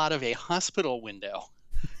fell out of a hospital window.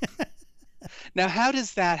 Now, how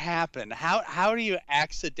does that happen? How do you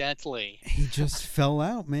accidentally? He just fell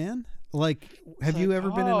out, man. Like, have you ever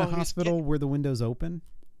been in a hospital where the window's open?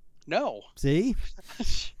 No. See?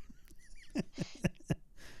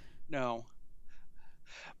 No.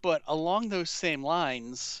 But along those same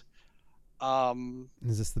lines,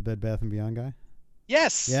 is this the Bed Bath & Beyond guy?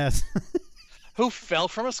 Yes. Yes. Who fell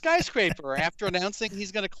from a skyscraper after announcing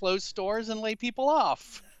he's going to close stores and lay people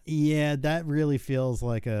off. Yeah, that really feels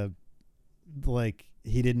like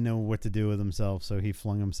he didn't know what to do with himself, so he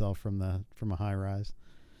flung himself from a high rise.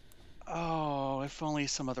 Oh, if only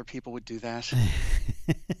some other people would do that.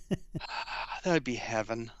 That would be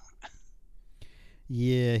heaven.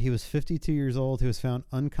 Yeah, he was 52 years old. He was found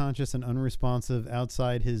unconscious and unresponsive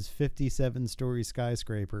outside his 57-story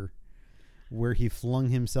skyscraper, where he flung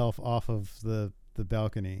himself off of the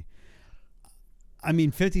balcony. I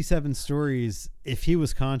mean, 57 stories, if he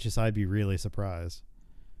was conscious, I'd be really surprised.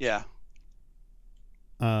 Yeah.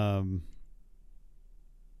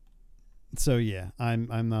 So yeah,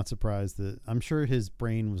 I'm not surprised that I'm sure his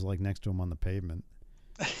brain was like next to him on the pavement.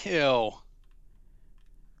 Ew.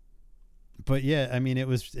 But yeah, I mean, it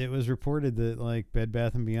was reported that like Bed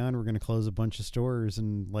Bath & Beyond were going to close a bunch of stores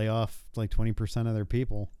and lay off like 20% of their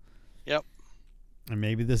people. Yep. And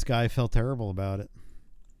maybe this guy felt terrible about it.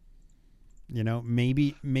 You know,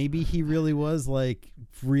 maybe he really was like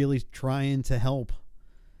really trying to help,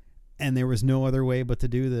 and there was no other way but to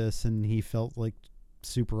do this, and he felt like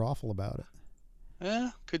super awful about it. Yeah,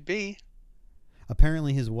 could be.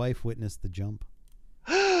 Apparently his wife witnessed the jump.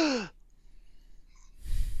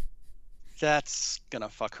 That's gonna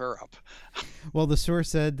fuck her up. Well, the source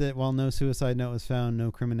said that while no suicide note was found,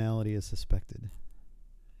 no criminality is suspected.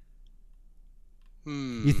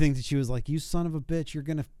 You think that she was like, "You son of a bitch,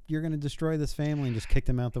 you're gonna destroy this family," and just kicked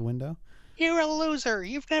him out the window? You're a loser.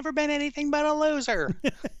 You've never been anything but a loser.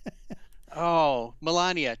 Oh,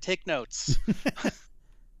 Melania, take notes.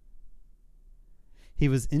 He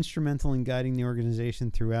was instrumental in guiding the organization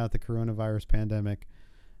throughout the coronavirus pandemic.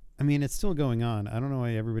 I mean, it's still going on. I don't know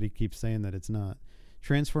why everybody keeps saying that it's not.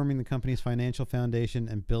 Transforming the company's financial foundation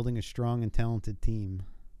and building a strong and talented team.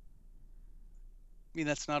 I mean,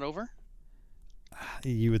 that's not over?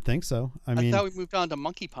 You would think so. I thought we moved on to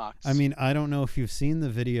monkeypox. I mean, I don't know if you've seen the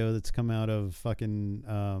video that's come out of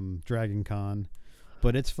fucking Dragon Con,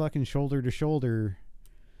 but it's fucking shoulder to shoulder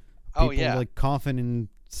Oh, people yeah. like coughing and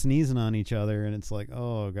sneezing on each other, and it's like,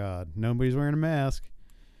 oh god, nobody's wearing a mask.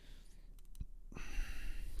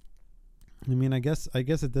 I mean, I guess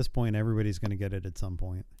at this point everybody's going to get it at some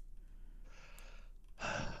point.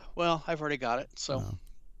 Well, I've already got it, so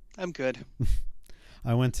I'm good.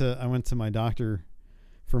 I went to my doctor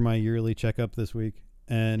for my yearly checkup this week,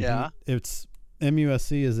 and it's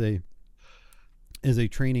MUSC is a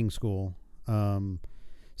training school.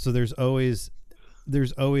 So there's always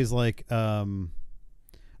like a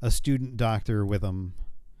student doctor with them.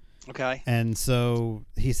 Okay. And so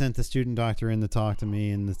he sent the student doctor in to talk to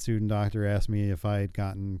me, and the student doctor asked me if I had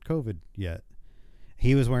gotten COVID yet.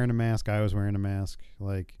 He was wearing a mask. I was wearing a mask.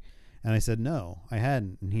 And I said, no, I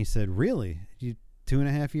hadn't. And he said, really?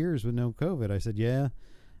 2.5 years with no COVID? I said, yeah.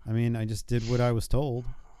 I mean, I just did what I was told.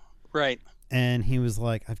 Right. And he was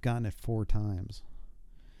like, I've gotten it 4 times.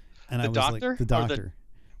 And the I was doctor? like, the doctor.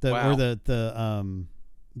 Wow. Or the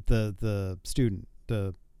student,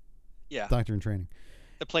 the doctor in training.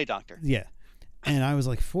 The play doctor. Yeah. And I was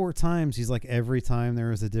like, 4 times. He's like, every time there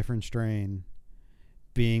was a different strain,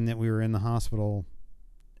 being that we were in the hospital,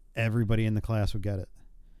 everybody in the class would get it.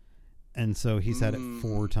 And so he's had it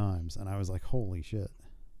 4 times. And I was like, holy shit.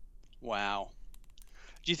 Wow.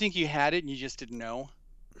 Do you think you had it and you just didn't know?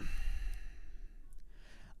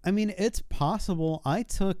 I mean, it's possible. I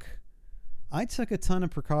took a ton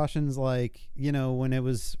of precautions, like, you know,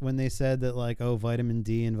 when they said that, like, oh, vitamin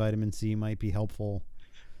D and vitamin C might be helpful.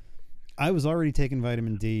 I was already taking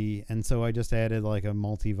vitamin D, and so I just added like a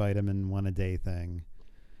multivitamin 1 a day thing.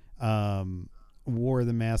 Wore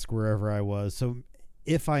the mask wherever I was. So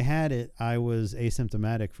if I had it, I was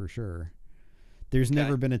asymptomatic for sure. There's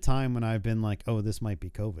never been a time when I've been like, oh, this might be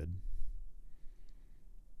COVID.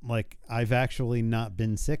 Like, I've actually not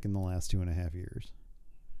been sick in the last 2.5 years.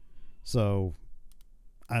 So,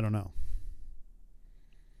 I don't know.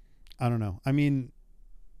 I mean,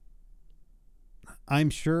 I'm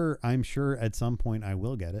sure at some point I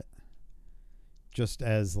will get it. Just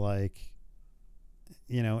as, like,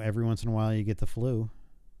 you know, every once in a while you get the flu.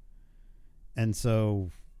 And so,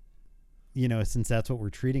 you know, since that's what we're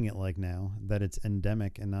treating it like now, that it's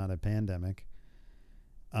endemic and not a pandemic,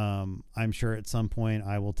 I'm sure at some point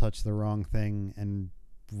I will touch the wrong thing and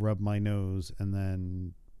rub my nose and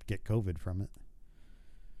then get COVID from it.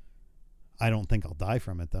 I don't think I'll die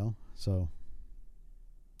from it, though. So,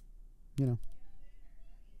 you know,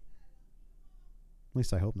 at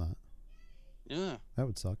least I hope not. Yeah. That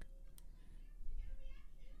would suck.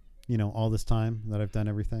 You know, all this time that I've done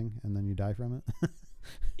everything and then you die from it.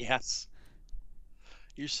 Yes.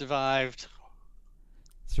 You survived.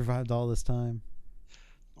 Survived all this time.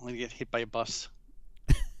 Only to get hit by a bus.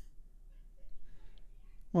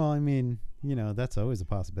 Well, I mean, you know, that's always a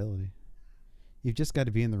possibility. You've just got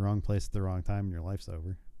to be in the wrong place at the wrong time and your life's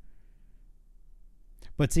over.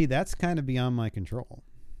 But see, that's kind of beyond my control.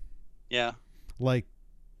 Yeah. Like,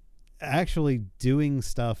 actually doing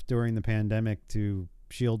stuff during the pandemic to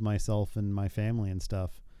shield myself and my family and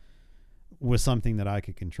stuff was something that I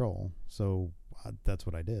could control. So that's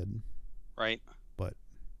what I did. Right. But,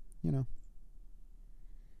 you know,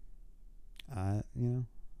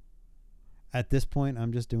 at this point,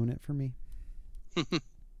 I'm just doing it for me.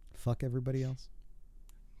 Fuck everybody else.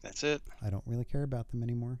 That's it. I don't really care about them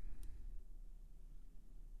anymore.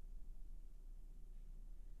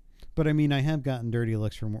 But I mean, I have gotten dirty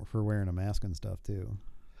looks for wearing a mask and stuff too.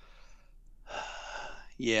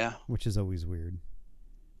 Yeah. Which is always weird.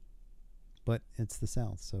 But it's the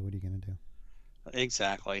South, so what are you going to do?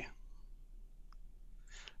 Exactly.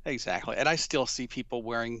 And I still see people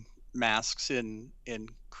wearing masks in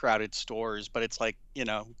crowded stores, but it's like, you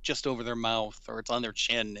know, just over their mouth or it's on their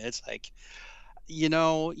chin. It's like, you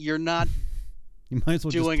know, you're not you might as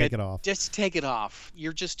well just take it off. Just take it off.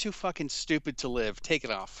 You're just too fucking stupid to live. Take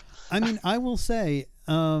it off. I mean, I will say,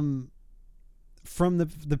 from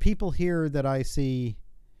the people here that I see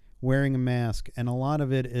wearing a mask, and a lot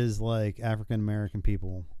of it is like African American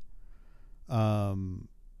people.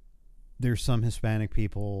 There's some Hispanic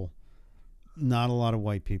people. Not a lot of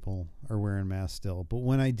white people are wearing masks still. But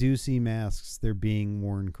when I do see masks, they're being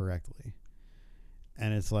worn correctly.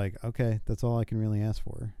 And it's like, okay, that's all I can really ask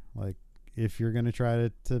for. Like, if you're going to try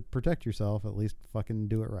to protect yourself, at least fucking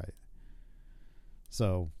do it right.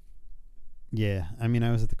 So, yeah. I mean,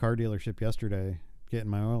 I was at the car dealership yesterday getting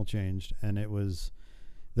my oil changed, and it was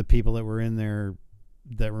the people that were in there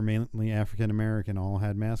that were mainly African American all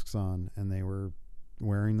had masks on, and they were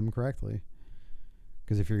wearing them correctly.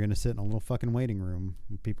 Because if you're going to sit in a little fucking waiting room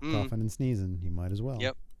with people coughing and sneezing, you might as well.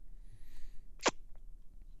 Yep.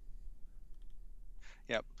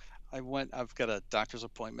 I've got a doctor's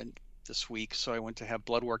appointment this week, so I went to have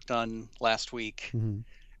blood work done last week. Mm-hmm.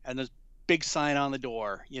 And there's big sign on the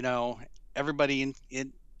door, everybody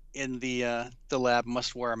in the lab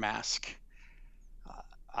must wear a mask.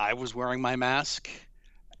 I was wearing my mask,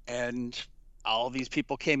 and all of these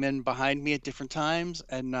people came in behind me at different times,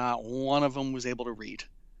 and not one of them was able to read.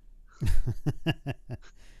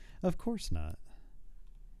 Of course not.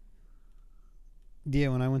 Yeah,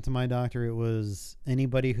 when I went to my doctor, it was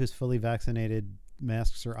anybody who's fully vaccinated,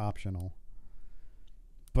 masks are optional.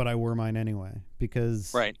 But I wore mine anyway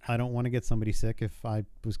because Right. I don't want to get somebody sick if I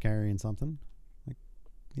was carrying something.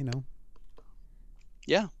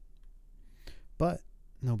 Yeah. But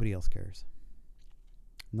nobody else cares.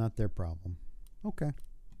 Not their problem. Okay.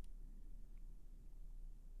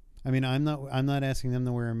 I mean, I'm not asking them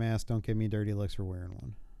to wear a mask. Don't give me dirty looks for wearing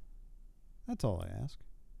one. That's all I ask.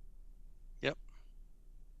 Yep.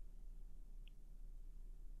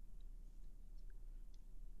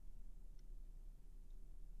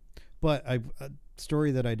 But a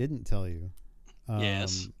story that I didn't tell you.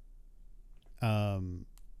 Yes. My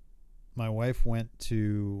wife went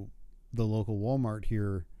to the local Walmart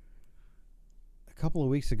here a couple of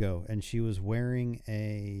weeks ago, and she was wearing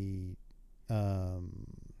a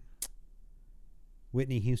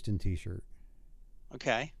Whitney Houston t-shirt.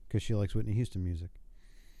 Okay. Because she likes Whitney Houston music.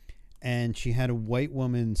 And she had a white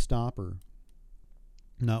woman stop her,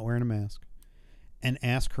 not wearing a mask, and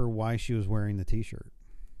ask her why she was wearing the t-shirt.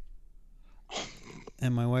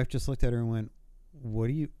 And my wife just looked at her and went, what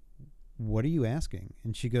are you asking?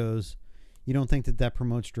 And she goes, you don't think that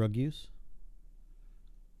promotes drug use?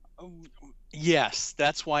 Yes,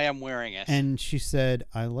 that's why I'm wearing it. And she said,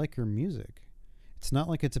 I like her music. It's not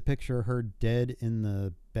like it's a picture of her dead in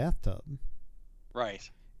the bathtub. Right.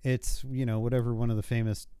 It's, whatever one of the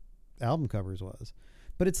famous album covers was.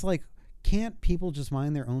 But it's like, can't people just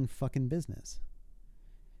mind their own fucking business?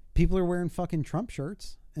 People are wearing fucking Trump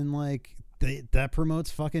shirts, and that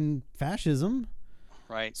promotes fucking fascism.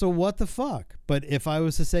 Right. So what the fuck? But if I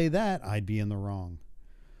was to say that, I'd be in the wrong.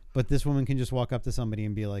 But this woman can just walk up to somebody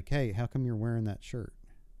and be like, hey, how come you're wearing that shirt?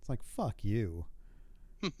 It's like, fuck you.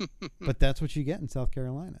 But that's what you get in South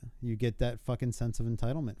Carolina. You get that fucking sense of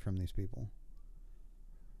entitlement from these people.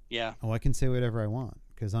 Yeah. Oh, I can say whatever I want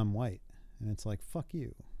because I'm white. And it's like, fuck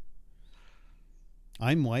you.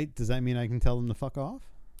 I'm white. Does that mean I can tell them to fuck off?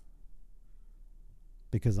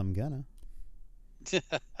 Because I'm gonna.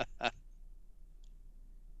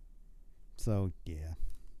 So, yeah.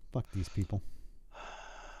 Fuck these people.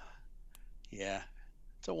 Yeah.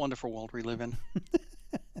 It's a wonderful world we live in.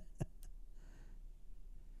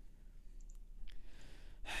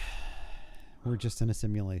 We're just in a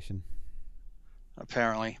simulation.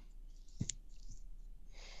 Apparently.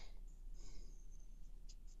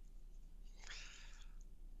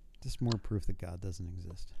 Just more proof that God doesn't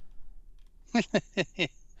exist.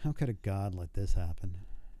 How could a God let this happen?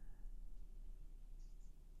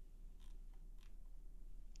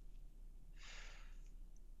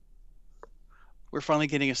 We're finally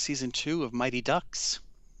getting a season 2 of Mighty Ducks.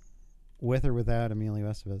 With or without Emilio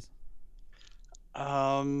Estevez?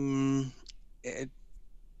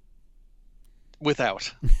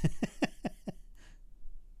 Without.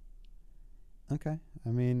 Okay. I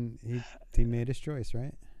mean, he made his choice,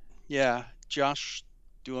 right? Yeah. Josh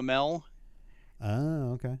Duhamel.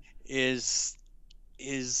 Oh, okay.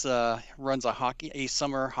 Runs a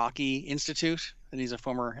summer hockey institute, and he's a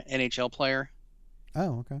former NHL player.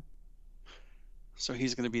 Oh, okay. So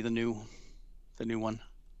he's going to be the new one.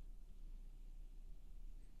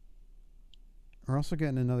 We're also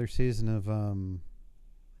getting another season of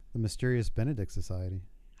the Mysterious Benedict Society.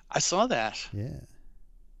 I saw that. Yeah.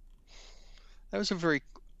 That was a very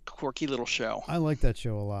quirky little show. I like that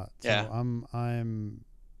show a lot. So yeah. I'm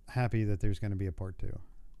happy that there's going to be a part 2.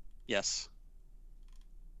 Yes.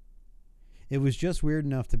 It was just weird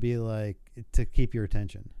enough to be like to keep your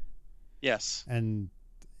attention. Yes. And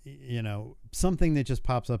something that just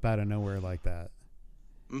pops up out of nowhere like that.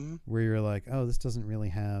 Mm-hmm. Where you're like, oh, this doesn't really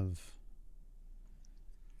have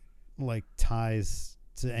like ties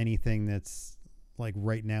to anything that's like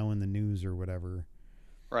right now in the news or whatever.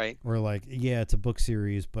 Right. Or like, yeah, it's a book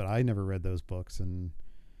series, but I never read those books and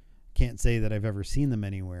can't say that I've ever seen them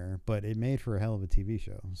anywhere, but it made for a hell of a TV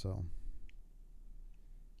show. So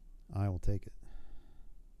I will take it.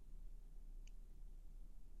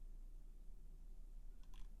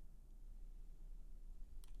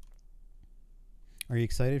 Are you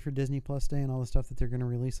excited for Disney Plus Day and all the stuff that they're going to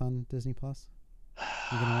release on Disney Plus?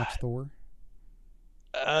 You going to watch Thor?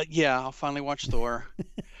 Yeah, I'll finally watch Thor.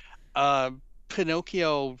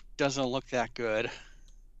 Pinocchio doesn't look that good.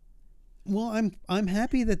 Well, I'm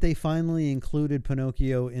happy that they finally included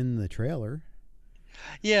Pinocchio in the trailer.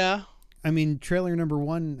 Yeah. I mean, trailer number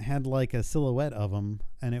 1 had like a silhouette of him,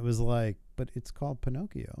 and it was like, but it's called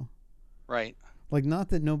Pinocchio. Right. Like, not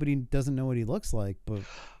that nobody doesn't know what he looks like, but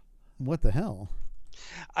what the hell?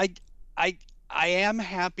 I I I am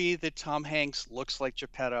happy that Tom Hanks looks like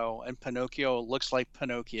Geppetto and Pinocchio looks like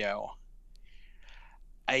Pinocchio.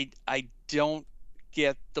 I don't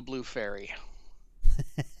get the blue fairy.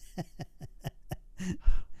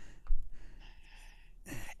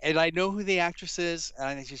 And I know who the actress is, and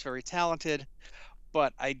I think she's very talented,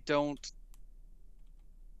 but I don't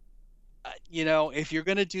if you're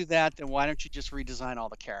going to do that, then why don't you just redesign all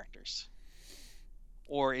the characters?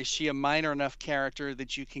 Or is she a minor enough character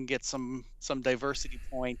that you can get some diversity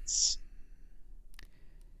points?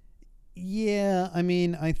 Yeah, I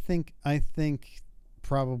mean, I think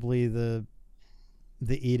probably the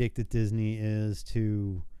edict at Disney is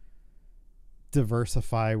to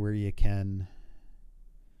diversify where you can.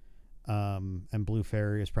 And Blue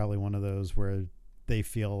Fairy is probably one of those where they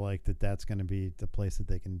feel like that's going to be the place that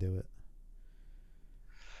they can do it.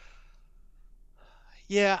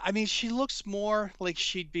 Yeah, I mean, she looks more like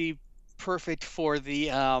she'd be perfect for the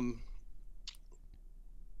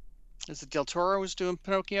is it Del Toro was doing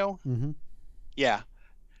Pinocchio? Mm-hmm. Yeah.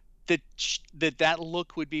 That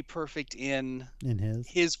look would be perfect in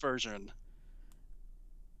his version.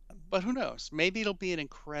 But who knows? Maybe it'll be an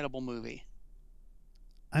incredible movie.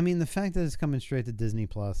 I mean, the fact that it's coming straight to Disney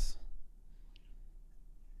Plus.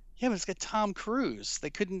 Yeah, but it's got Tom Cruise. They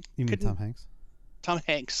couldn't. You mean Tom Hanks? Tom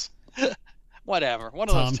Hanks. Whatever. One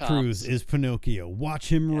of those Tom Cruise is Pinocchio. Watch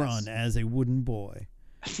him run as a wooden boy.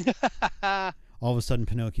 All of a sudden,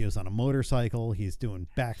 Pinocchio's on a motorcycle. He's doing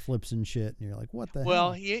backflips and shit. And you're like, what the hell?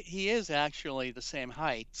 Well, he is actually the same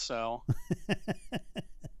height, so.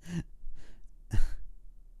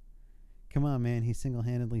 Come on, man. He's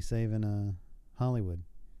single-handedly saving Hollywood.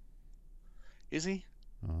 Is he?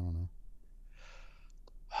 I don't know.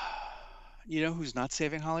 You know who's not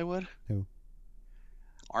saving Hollywood? Who?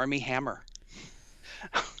 Armie Hammer.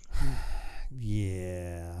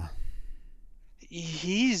 Yeah.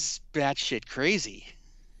 He's batshit crazy.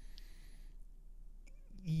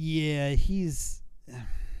 Yeah, he's.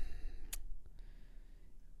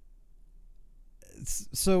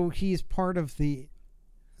 So he's part of the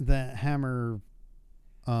Hammer.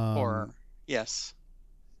 Or yes,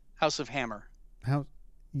 House of Hammer.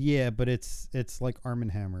 Yeah, but it's like Arm &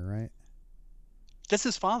 Hammer, right? That's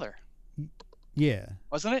his father. Yeah.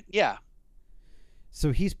 Wasn't it? Yeah.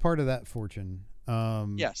 So he's part of that fortune.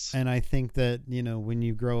 Yes. And I think that, when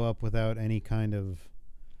you grow up without any kind of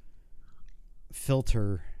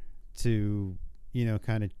filter to,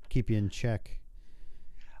 kind of keep you in check.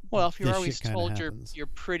 Well, if you're always told you're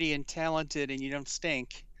pretty and talented and you don't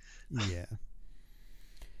stink. Yeah.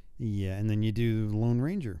 Yeah, and then you do Lone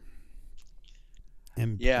Ranger.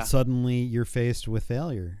 And suddenly you're faced with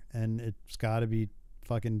failure, and it's got to be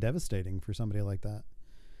fucking devastating for somebody like that.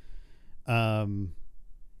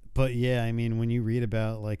 But yeah, I mean, when you read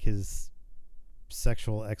about like his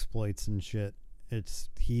sexual exploits and shit,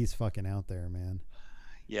 he's fucking out there, man.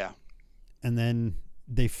 Yeah. And then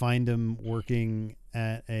they find him working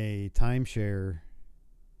at a timeshare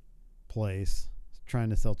place, trying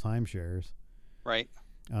to sell timeshares. Right.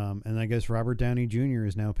 And I guess Robert Downey Jr.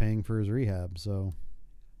 is now paying for his rehab. So.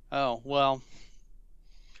 Oh well.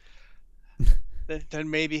 Then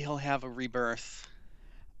maybe he'll have a rebirth.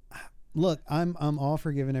 Look, I'm all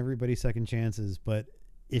for giving everybody second chances, but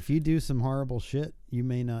if you do some horrible shit, you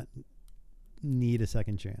may not need a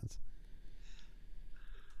second chance.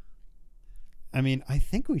 I mean, I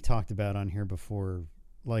think we talked about on here before,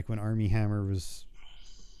 like when Armie Hammer was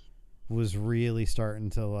really starting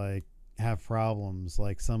to like have problems,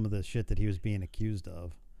 like some of the shit that he was being accused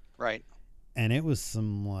of. Right. And it was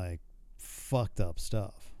some like fucked up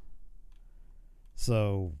stuff.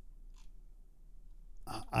 So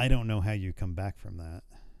I don't know how you come back from that.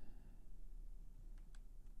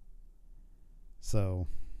 So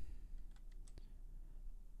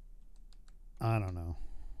I don't know.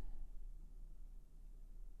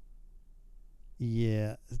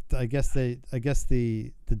 Yeah, I guess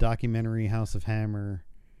the documentary House of Hammer,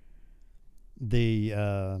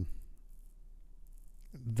 the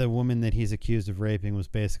woman that he's accused of raping was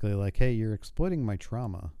basically like, "Hey, you're exploiting my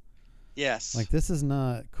trauma." Yes. Like, this is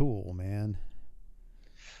not cool, man.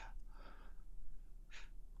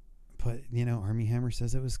 But, Armie Hammer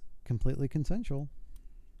says it was completely consensual.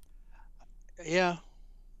 Yeah.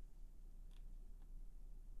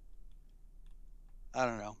 I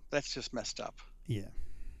don't know. That's just messed up. Yeah.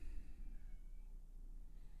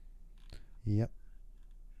 Yep.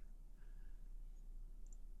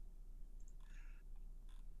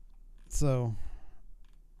 So,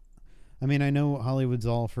 I mean, I know Hollywood's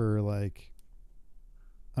all for like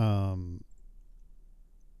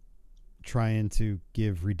trying to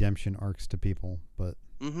give redemption arcs to people, but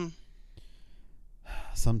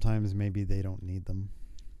sometimes maybe they don't need them.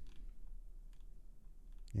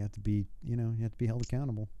 You have to be, you have to be held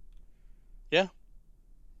accountable. Yeah.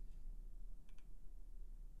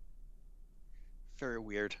 Very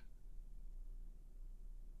weird.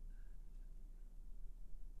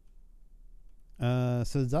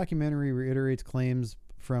 So the documentary reiterates claims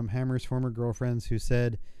from Hammer's former girlfriends who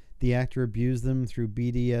said the actor abused them through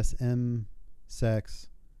BDSM sex,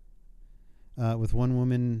 with one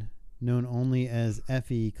woman known only as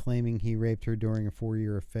Effie claiming he raped her during a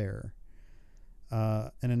 4-year affair.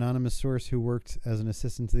 An anonymous source who worked as an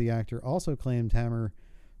assistant to the actor also claimed Hammer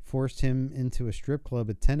forced him into a strip club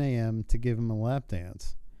at 10 a.m. to give him a lap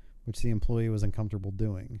dance, which the employee was uncomfortable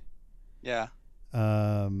doing. Yeah.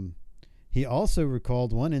 He also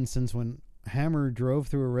recalled one instance when Hammer drove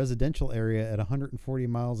through a residential area at 140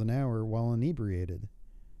 miles an hour while inebriated.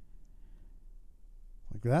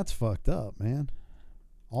 Like, that's fucked up, man.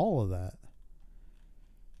 All of that.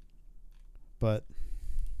 But,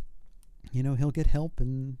 he'll get help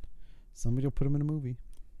and somebody will put him in a movie.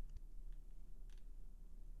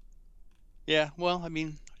 Yeah, well, I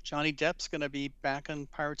mean, Johnny Depp's going to be back on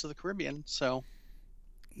Pirates of the Caribbean, so.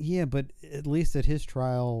 Yeah, but at least at his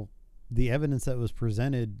trial, the evidence that was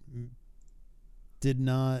presented did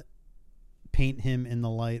not paint him in the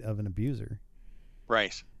light of an abuser.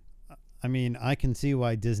 Right. I mean, I can see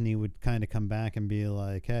why Disney would kind of come back and be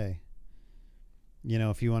like, hey,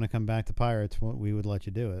 if you want to come back to Pirates, we would let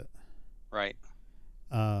you do it. Right.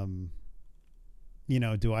 Do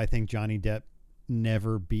I think Johnny Depp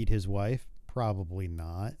never beat his wife? Probably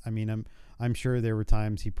not. I mean, I'm sure there were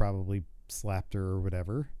times he probably slapped her or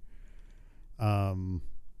whatever.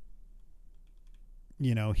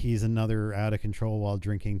 He's another out of control while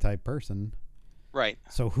drinking type person. Right.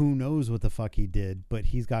 So who knows what the fuck he did, but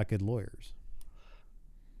he's got good lawyers.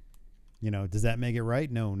 Does that make it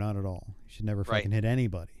right? No, not at all. You should never fucking hit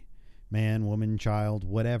anybody. Man, woman, child,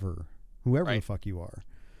 whatever. Whoever the fuck you are.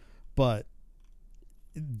 But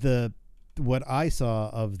what I saw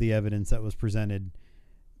of the evidence that was presented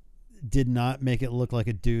did not make it look like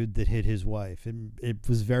a dude that hit his wife. It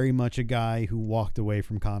was very much a guy who walked away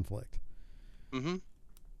from conflict. Mm-hmm.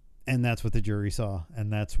 And that's what the jury saw,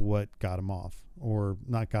 and that's what got him off. Or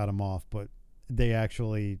not got him off, but they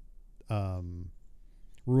actually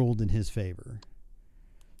ruled in his favor.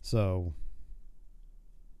 So,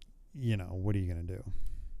 what are you going to do?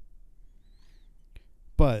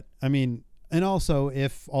 But, I mean, and also,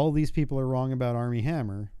 if all these people are wrong about Armie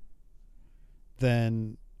Hammer,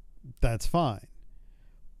 then that's fine.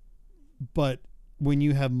 But when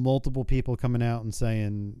you have multiple people coming out and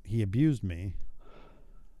saying he abused me,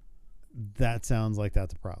 that sounds like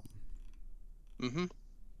that's a problem. Mm-hmm.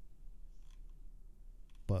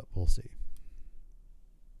 But we'll see.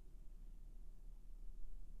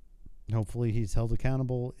 Hopefully he's held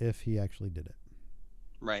accountable if he actually did it.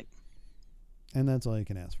 Right. And that's all you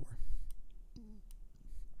can ask for.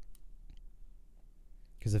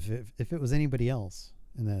 Because if it was anybody else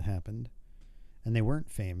and that happened and they weren't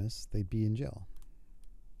famous, they'd be in jail.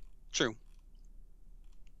 True.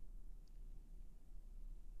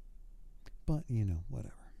 But,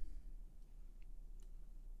 whatever.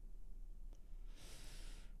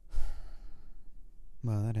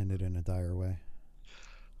 Well, that ended in a dire way.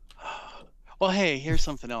 Well, hey, here's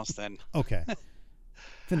something else then. Okay.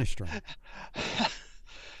 Finish strong.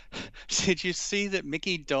 Did you see that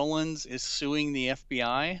Mickey Dolenz is suing the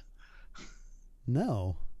FBI?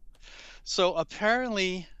 No. So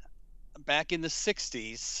apparently, back in the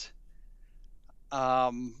 60s,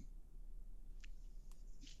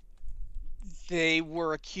 they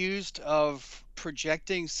were accused of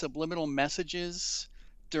projecting subliminal messages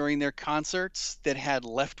during their concerts that had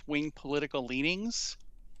left-wing political leanings.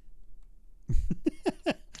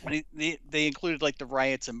 They included like the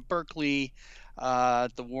riots in Berkeley,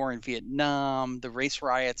 the war in Vietnam, the race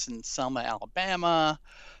riots in Selma, Alabama.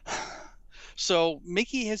 So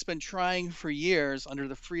Mickey has been trying for years under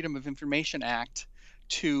the Freedom of Information Act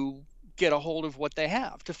to get a hold of what they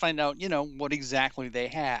have, to find out, what exactly they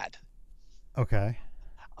had. Okay.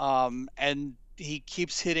 And he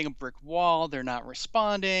keeps hitting a brick wall. They're not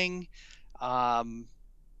responding.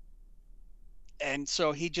 And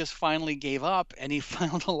so he just finally gave up and he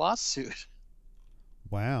filed a lawsuit.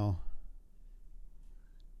 Wow.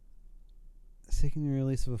 Seeking the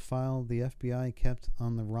release of a file the FBI kept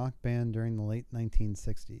on the rock band during the late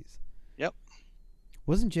 1960s. Yep.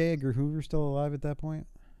 Wasn't J. Edgar Hoover still alive at that point?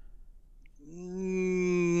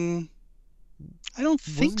 I don't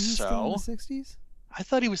think Wasn't he so. still in the 60s? I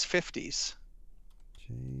thought he was 50s.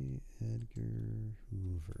 J. Edgar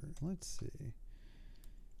Hoover. Let's see.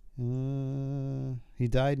 He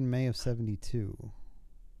died in May of 72.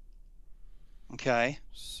 Okay.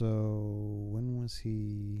 So when was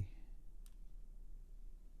he?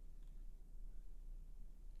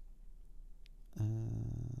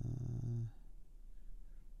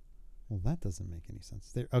 Well, that doesn't make any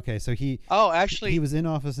sense. Okay, so he was in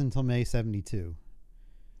office until May 72.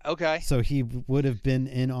 Okay. So he would have been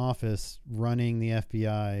in office running the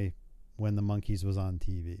FBI when the Monkees was on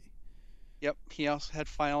TV. Yep. He also had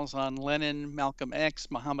files on Lenin, Malcolm X,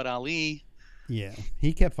 Muhammad Ali. Yeah.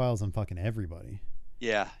 He kept files on fucking everybody.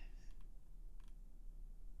 Yeah.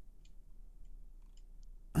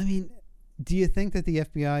 I mean, do you think that the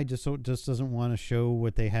FBI just doesn't want to show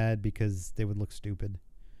what they had because they would look stupid?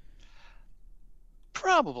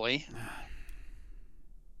 Probably.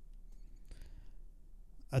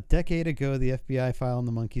 A decade ago, the FBI file on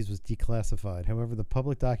the Monkees was declassified. However, the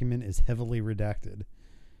public document is heavily redacted.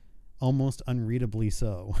 Almost unreadably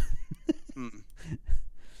so. Oh,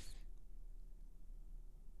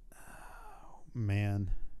 man.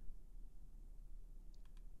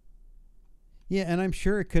 Yeah, and I'm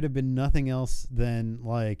sure it could have been nothing else than,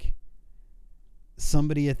 like,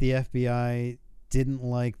 somebody at the FBI didn't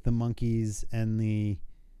like the Monkees and the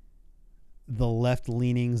left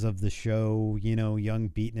leanings of the show, you know, young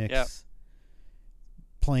beatniks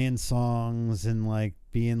playing songs and, like,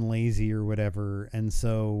 being lazy or whatever. And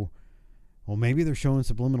so, well, maybe they're showing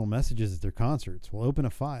subliminal messages at their concerts. We'll open a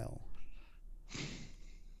file.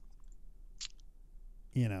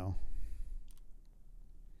 You know.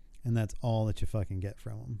 And that's all that you fucking get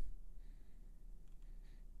from them.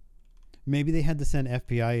 Maybe they had to send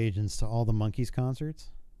FBI agents to all the Monkees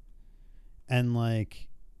concerts and, like,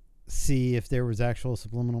 see if there was actual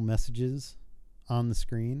subliminal messages on the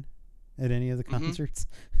screen at any of the concerts.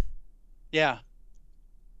 Yeah.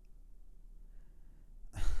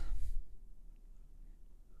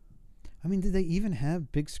 I mean, did they even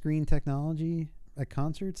have big screen technology at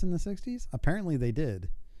concerts in the 60s? Apparently they did,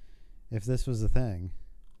 if this was a thing.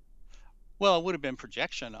 Well, it would have been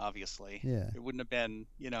projection, obviously. Yeah. It wouldn't have been,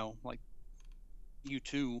 you know, like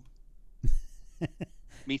U2,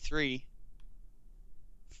 Me 3,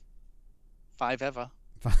 5 Eva.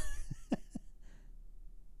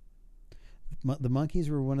 The Monkees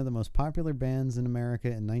were one of the most popular bands in America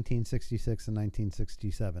in 1966 and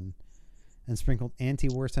 1967 and sprinkled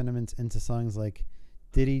anti-war sentiments into songs like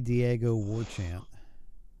Diddy Diego War Chant.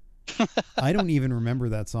 I don't even remember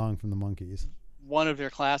that song from the Monkees. One of their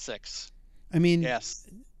classics. I mean, yes,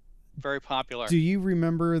 very popular. Do you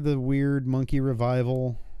remember the weird monkey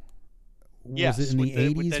revival? Yes, was it in the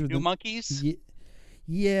 80s? With the New Monkees?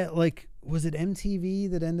 Yeah, like, was it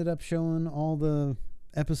MTV that ended up showing all the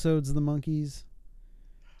episodes of the Monkees?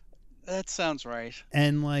 That sounds right.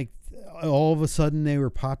 And, like, all of a sudden they were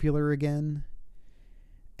popular again.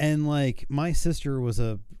 And, like, my sister was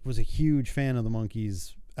a huge fan of the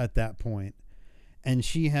Monkees at that point. And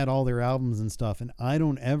she had all their albums and stuff, and I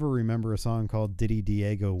don't ever remember a song called Diddy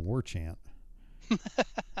Diego War Chant.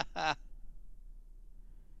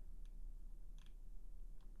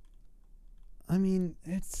 I mean,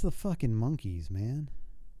 it's the fucking Monkees, man.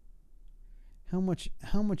 How much,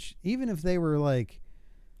 even if they were, like,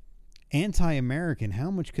 anti-American,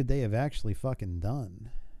 how much could they have actually fucking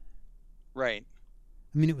done? Right.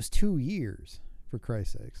 I mean, it was 2 years, for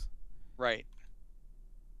Christ's sakes. Right.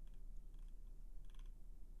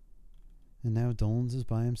 And now Dolenz is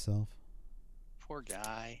by himself. Poor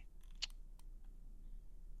guy.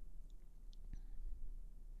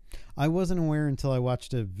 I wasn't aware until I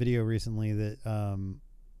watched a video recently that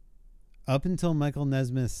up until Michael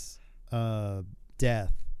Nesmith's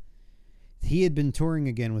death, he had been touring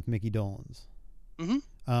again with Mickey Dolenz.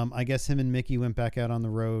 Mm-hmm. I guess him and Mickey went back out on the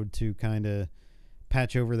road to kind of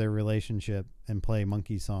patch over their relationship and play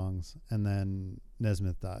Monkey songs, and then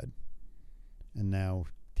Nesmith died. And now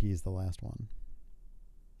he's the last one.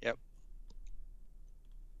 Yep.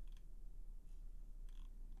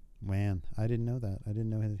 Man, I didn't know that. I didn't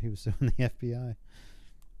know that he was still in the FBI.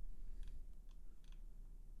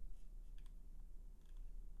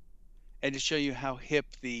 And to show you how hip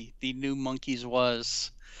the New Monkees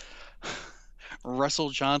was, Russell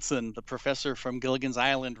Johnson, the professor from Gilligan's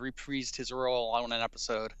Island, reprised his role on an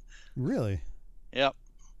episode. Really? Yep.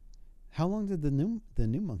 How long did the New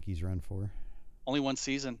Monkees run for? Only one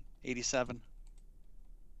season, 87.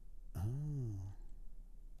 Oh.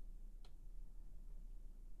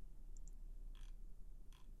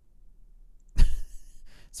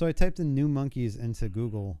 So I typed in New Monkees into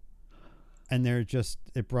Google, and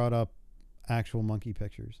it brought up actual monkey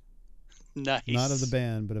pictures. Nice. Not of the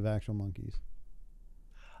band, but of actual monkeys.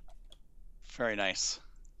 Very nice.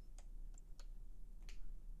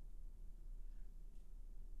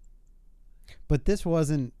 But this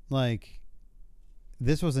wasn't like,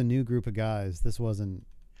 this was a new group of guys. This wasn't.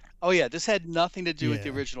 Oh yeah, this had nothing to do with the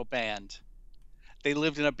original band. They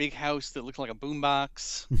lived in a big house that looked like a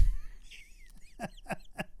boombox.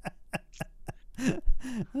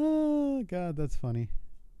 Oh God, that's funny.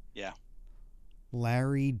 Yeah.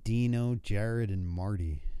 Larry, Dino, Jared, and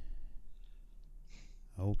Marty.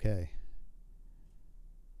 Okay.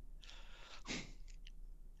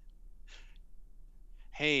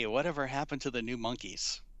 Hey, whatever happened to the New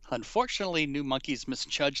Monkeys? Unfortunately, New Monkeys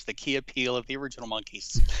misjudged the key appeal of the original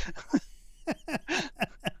Monkeys.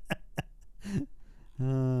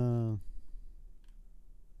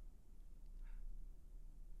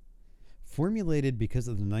 Formulated because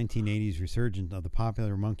of the 1980s resurgence of the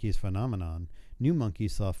popular Monkees phenomenon, New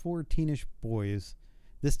Monkeys saw 4 teenish boys,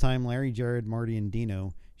 this time Larry, Jared, Marty, and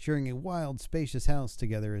Dino, sharing a wild, spacious house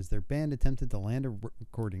together as their band attempted to land a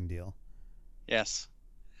recording deal. Yes.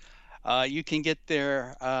 You can get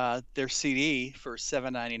their CD for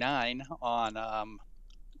 $7.99 on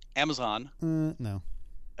Amazon. No.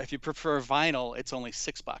 If you prefer vinyl, it's only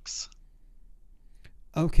 $6.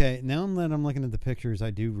 Okay, now that I'm looking at the pictures, I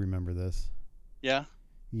do remember this. Yeah?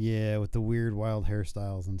 Yeah, with the weird wild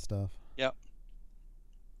hairstyles and stuff. Yep.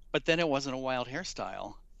 But then it wasn't a wild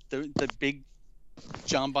hairstyle. The big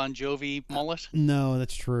John Bon Jovi mullet? No,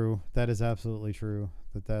 that's true. That is absolutely true.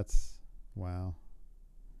 That's... Wow.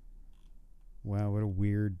 Wow, what a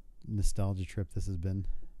weird nostalgia trip this has been.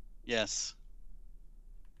 Yes.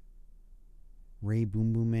 Ray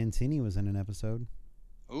Boom Boom Mancini was in an episode.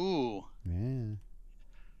 Ooh. Yeah.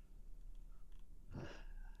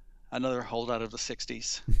 Another holdout of the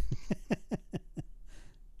 60s.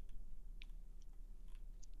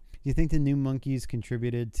 You think the New Monkeys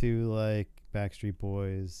contributed to, like, Backstreet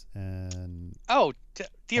Boys and... Oh,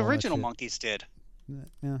 the original Monkeys did.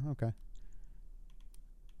 Yeah, okay.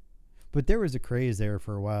 But there was a craze there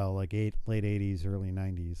for a while, like late 80s, early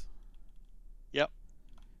 90s. Yep.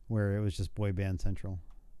 Where it was just boy band central.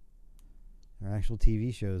 There are actual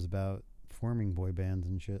TV shows about forming boy bands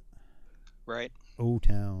and shit. Right.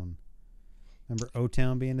 O-Town. Remember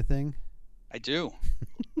O-Town being a thing? I do.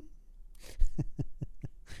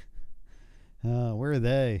 Where are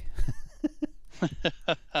they?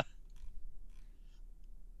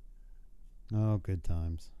 Oh, good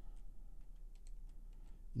times.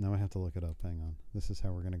 Now I have to look it up. Hang on. This is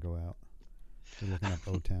how we're going to go out. We're looking up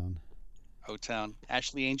O-Town. O-Town.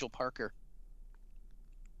 Ashley Angel Parker.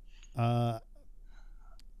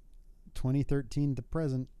 2013 to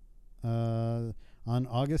present. On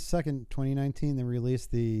August 2nd, 2019, they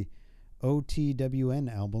released the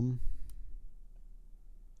OTWN album.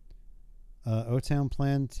 O-Town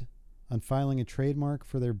planned on filing a trademark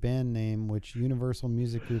for their band name, which Universal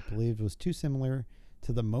Music Group believed was too similar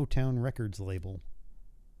to the Motown Records label.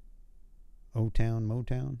 O-Town,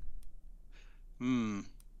 Motown?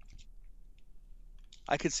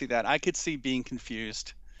 I could see that. I could see being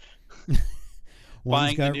confused.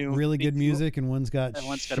 One's got really good music and one's got a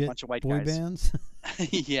bunch of white boy guys. Bands.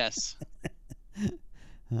 Yes.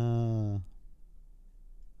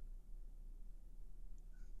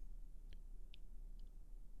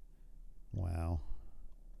 Wow.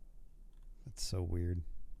 That's so weird.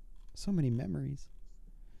 So many memories.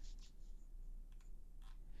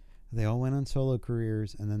 They all went on solo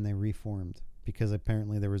careers and then they reformed because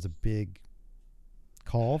apparently there was a big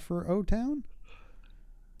call for O-Town,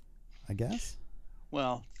 I guess.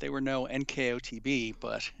 Well, they were no NKOTB,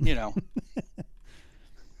 but, you know.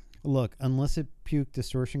 Look, unless it puked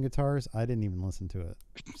distortion guitars, I didn't even listen to it.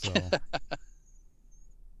 So.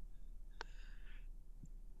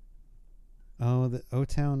 Oh, the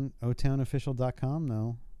OTownofficial.com,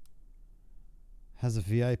 though, has a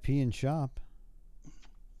VIP in shop.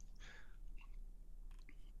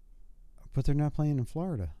 But they're not playing in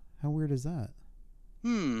Florida. How weird is that?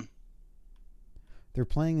 They're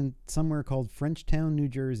playing in somewhere called Frenchtown, New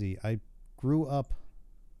Jersey. I grew up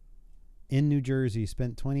in New Jersey,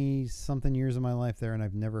 spent 20-something years of my life there, and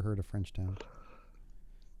I've never heard of Frenchtown.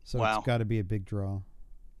 So wow. It's got to be a big draw.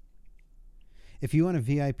 If you want a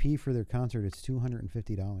VIP for their concert, it's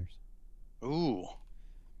 $250. Ooh.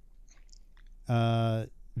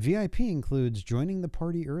 VIP includes joining the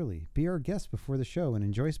party early, be our guest before the show, and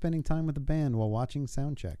enjoy spending time with the band while watching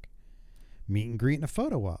soundcheck. Meet and greet and a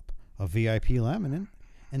photo op, a VIP laminate,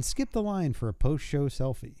 and skip the line for a post-show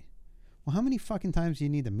selfie. Well, how many fucking times do you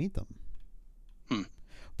need to meet them?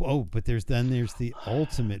 Oh, but there's the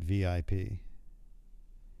ultimate VIP.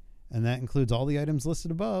 And that includes all the items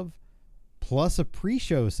listed above, plus a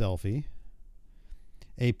pre-show selfie,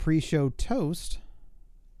 a pre-show toast,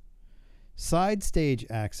 side stage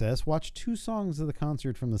access, watch 2 songs of the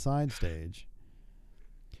concert from the side stage,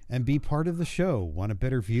 and be part of the show. Want a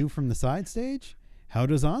better view from the side stage? How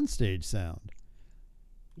does on stage sound?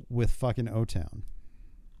 With fucking O-Town.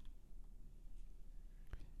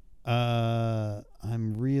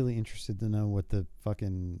 I'm really interested to know what the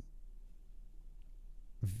fucking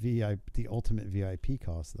the ultimate VIP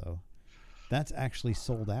costs, though. That's actually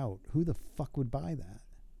sold out. Who the fuck would buy that?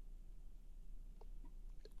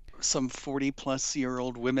 Some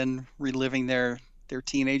 40-plus-year-old women reliving their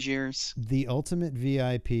teenage years. The ultimate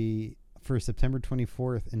VIP for September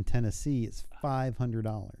 24th in Tennessee is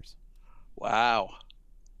 $500. Wow.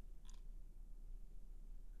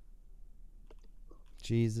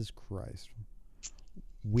 Jesus Christ.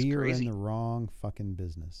 We are in the wrong fucking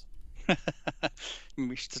business.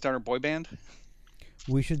 We should start a boy band.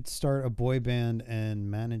 We should start a boy band and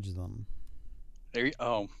manage them. There you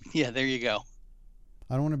go.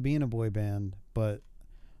 I don't want to be in a boy band, but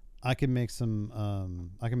I can make some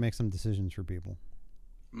decisions for people.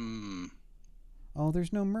 Oh,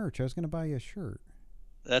 there's no merch. I was going to buy you a shirt.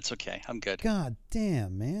 That's okay. I'm good. God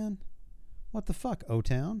damn, man. What the fuck,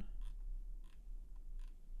 O-Town?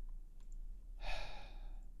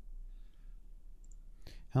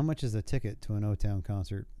 How much is a ticket to an O-Town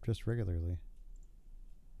concert just regularly?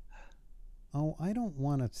 Oh, I don't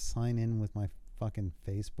want to sign in with my fucking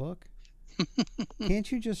Facebook. Can't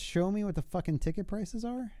you just show me what the fucking ticket prices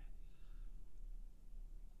are?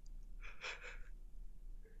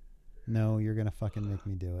 No, you're going to fucking make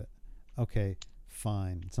me do it. Okay,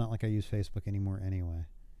 fine. It's not like I use Facebook anymore anyway.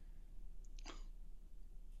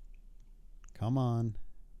 Come on.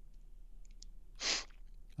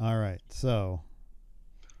 All right, so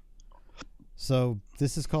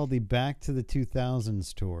this is called the Back to the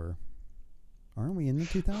 2000s tour. Aren't we in the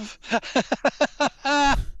 2000s?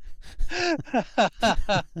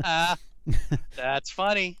 That's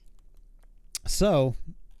funny. So,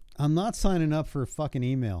 I'm not signing up for a fucking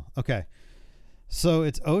email. Okay. So,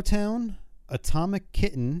 it's O-Town, Atomic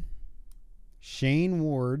Kitten, Shane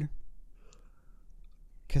Ward,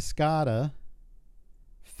 Cascada,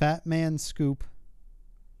 Fat Man Scoop,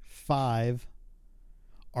 5,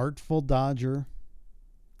 Artful Dodger,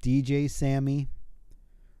 DJ Sammy,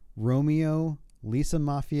 Romeo, Lisa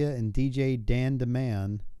Mafia, and DJ Dan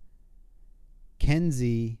DeMann,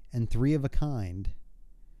 Kenzie, and 3 of a Kind,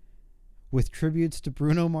 with tributes to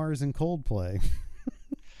Bruno Mars and Coldplay.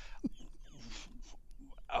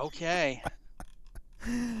 Okay.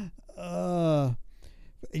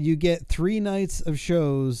 You get 3 nights of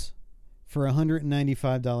shows for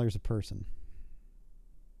 $195 a person.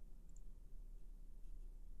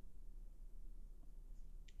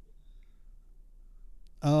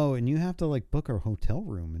 Oh, and you have to like book a hotel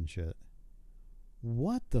room and shit.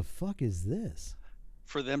 What the fuck is this?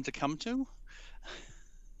 For them to come to?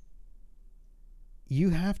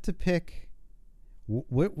 You have to pick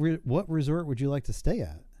what resort would you like to stay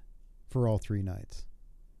at for all 3 nights?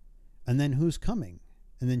 And then who's coming?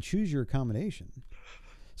 And then choose your accommodation.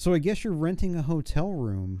 So I guess you're renting a hotel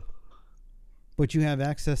room, but you have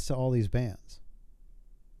access to all these bands.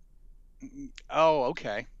 Oh,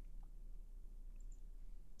 okay.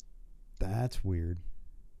 That's weird.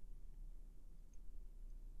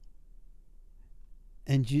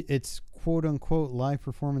 And it's quote unquote live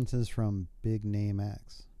performances from big name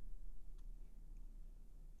acts.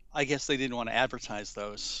 I guess they didn't want to advertise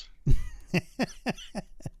those.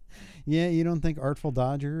 Yeah, you don't think Artful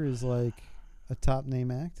Dodger is like a top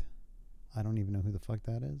name act? I don't even know who the fuck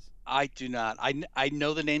that is. I do not. I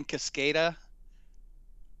know the name Cascada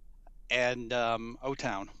and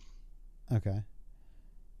O-Town. Okay.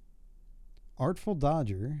 Artful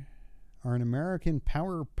Dodger are an American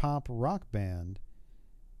power pop rock band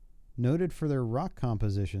noted for their rock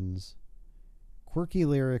compositions, quirky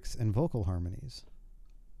lyrics, and vocal harmonies.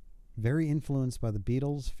 Very influenced by the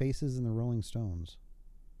Beatles, Faces, and the Rolling Stones.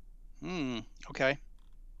 Okay.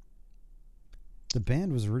 The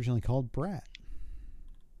band was originally called Brat.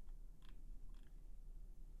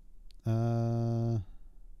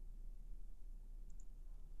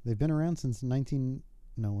 They've been around since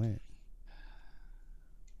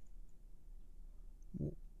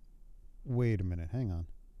Wait a minute, hang on.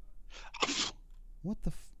 What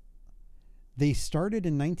the They started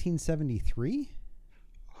in 1973?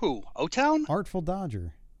 Who? O-Town? Artful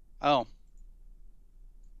Dodger. Oh.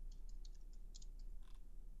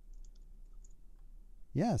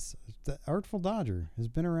 Yes, the Artful Dodger has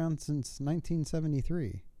been around since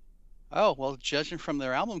 1973. Oh, well, judging from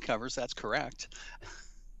their album covers, that's correct.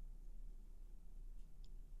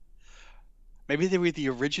 Maybe they were the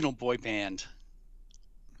original boy band.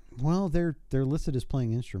 Well, they're listed as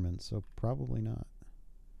playing instruments, so probably not.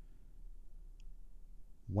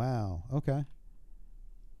 Wow. Okay.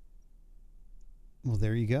 Well,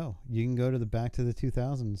 there you go. You can go to the Back to the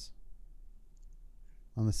 2000s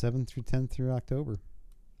on the 7th through 10th through October.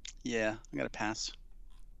 Yeah, I got to pass.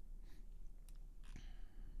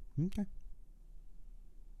 Okay.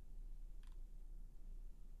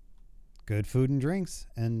 Good food and drinks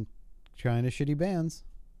and kind of shitty bands.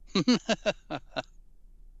 Isn't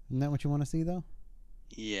that what you want to see, though?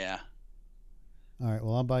 Yeah. All right.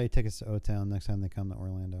 Well, I'll buy you tickets to O-Town next time they come to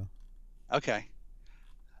Orlando. Okay.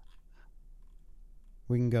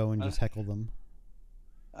 We can go and just heckle them.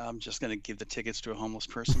 I'm just going to give the tickets to a homeless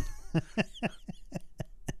person.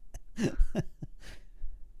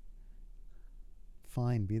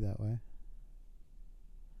 Fine, be that way.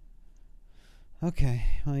 Okay.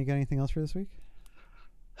 Well, you got anything else for this week?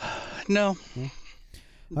 No. Yeah.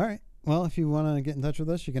 All right. Well, if you want to get in touch with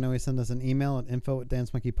us, you can always send us an email at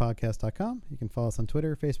info@dancemonkeypodcast.com. You can follow us on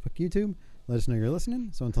Twitter, Facebook, YouTube. Let us know you're listening.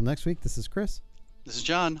 So until next week, this is Chris. This is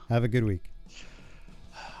John. Have a good week.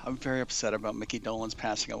 I'm very upset about Mickey Dolenz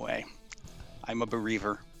passing away. I'm a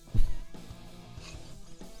bereaver.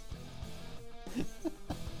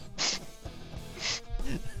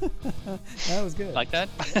 That was good. Like that?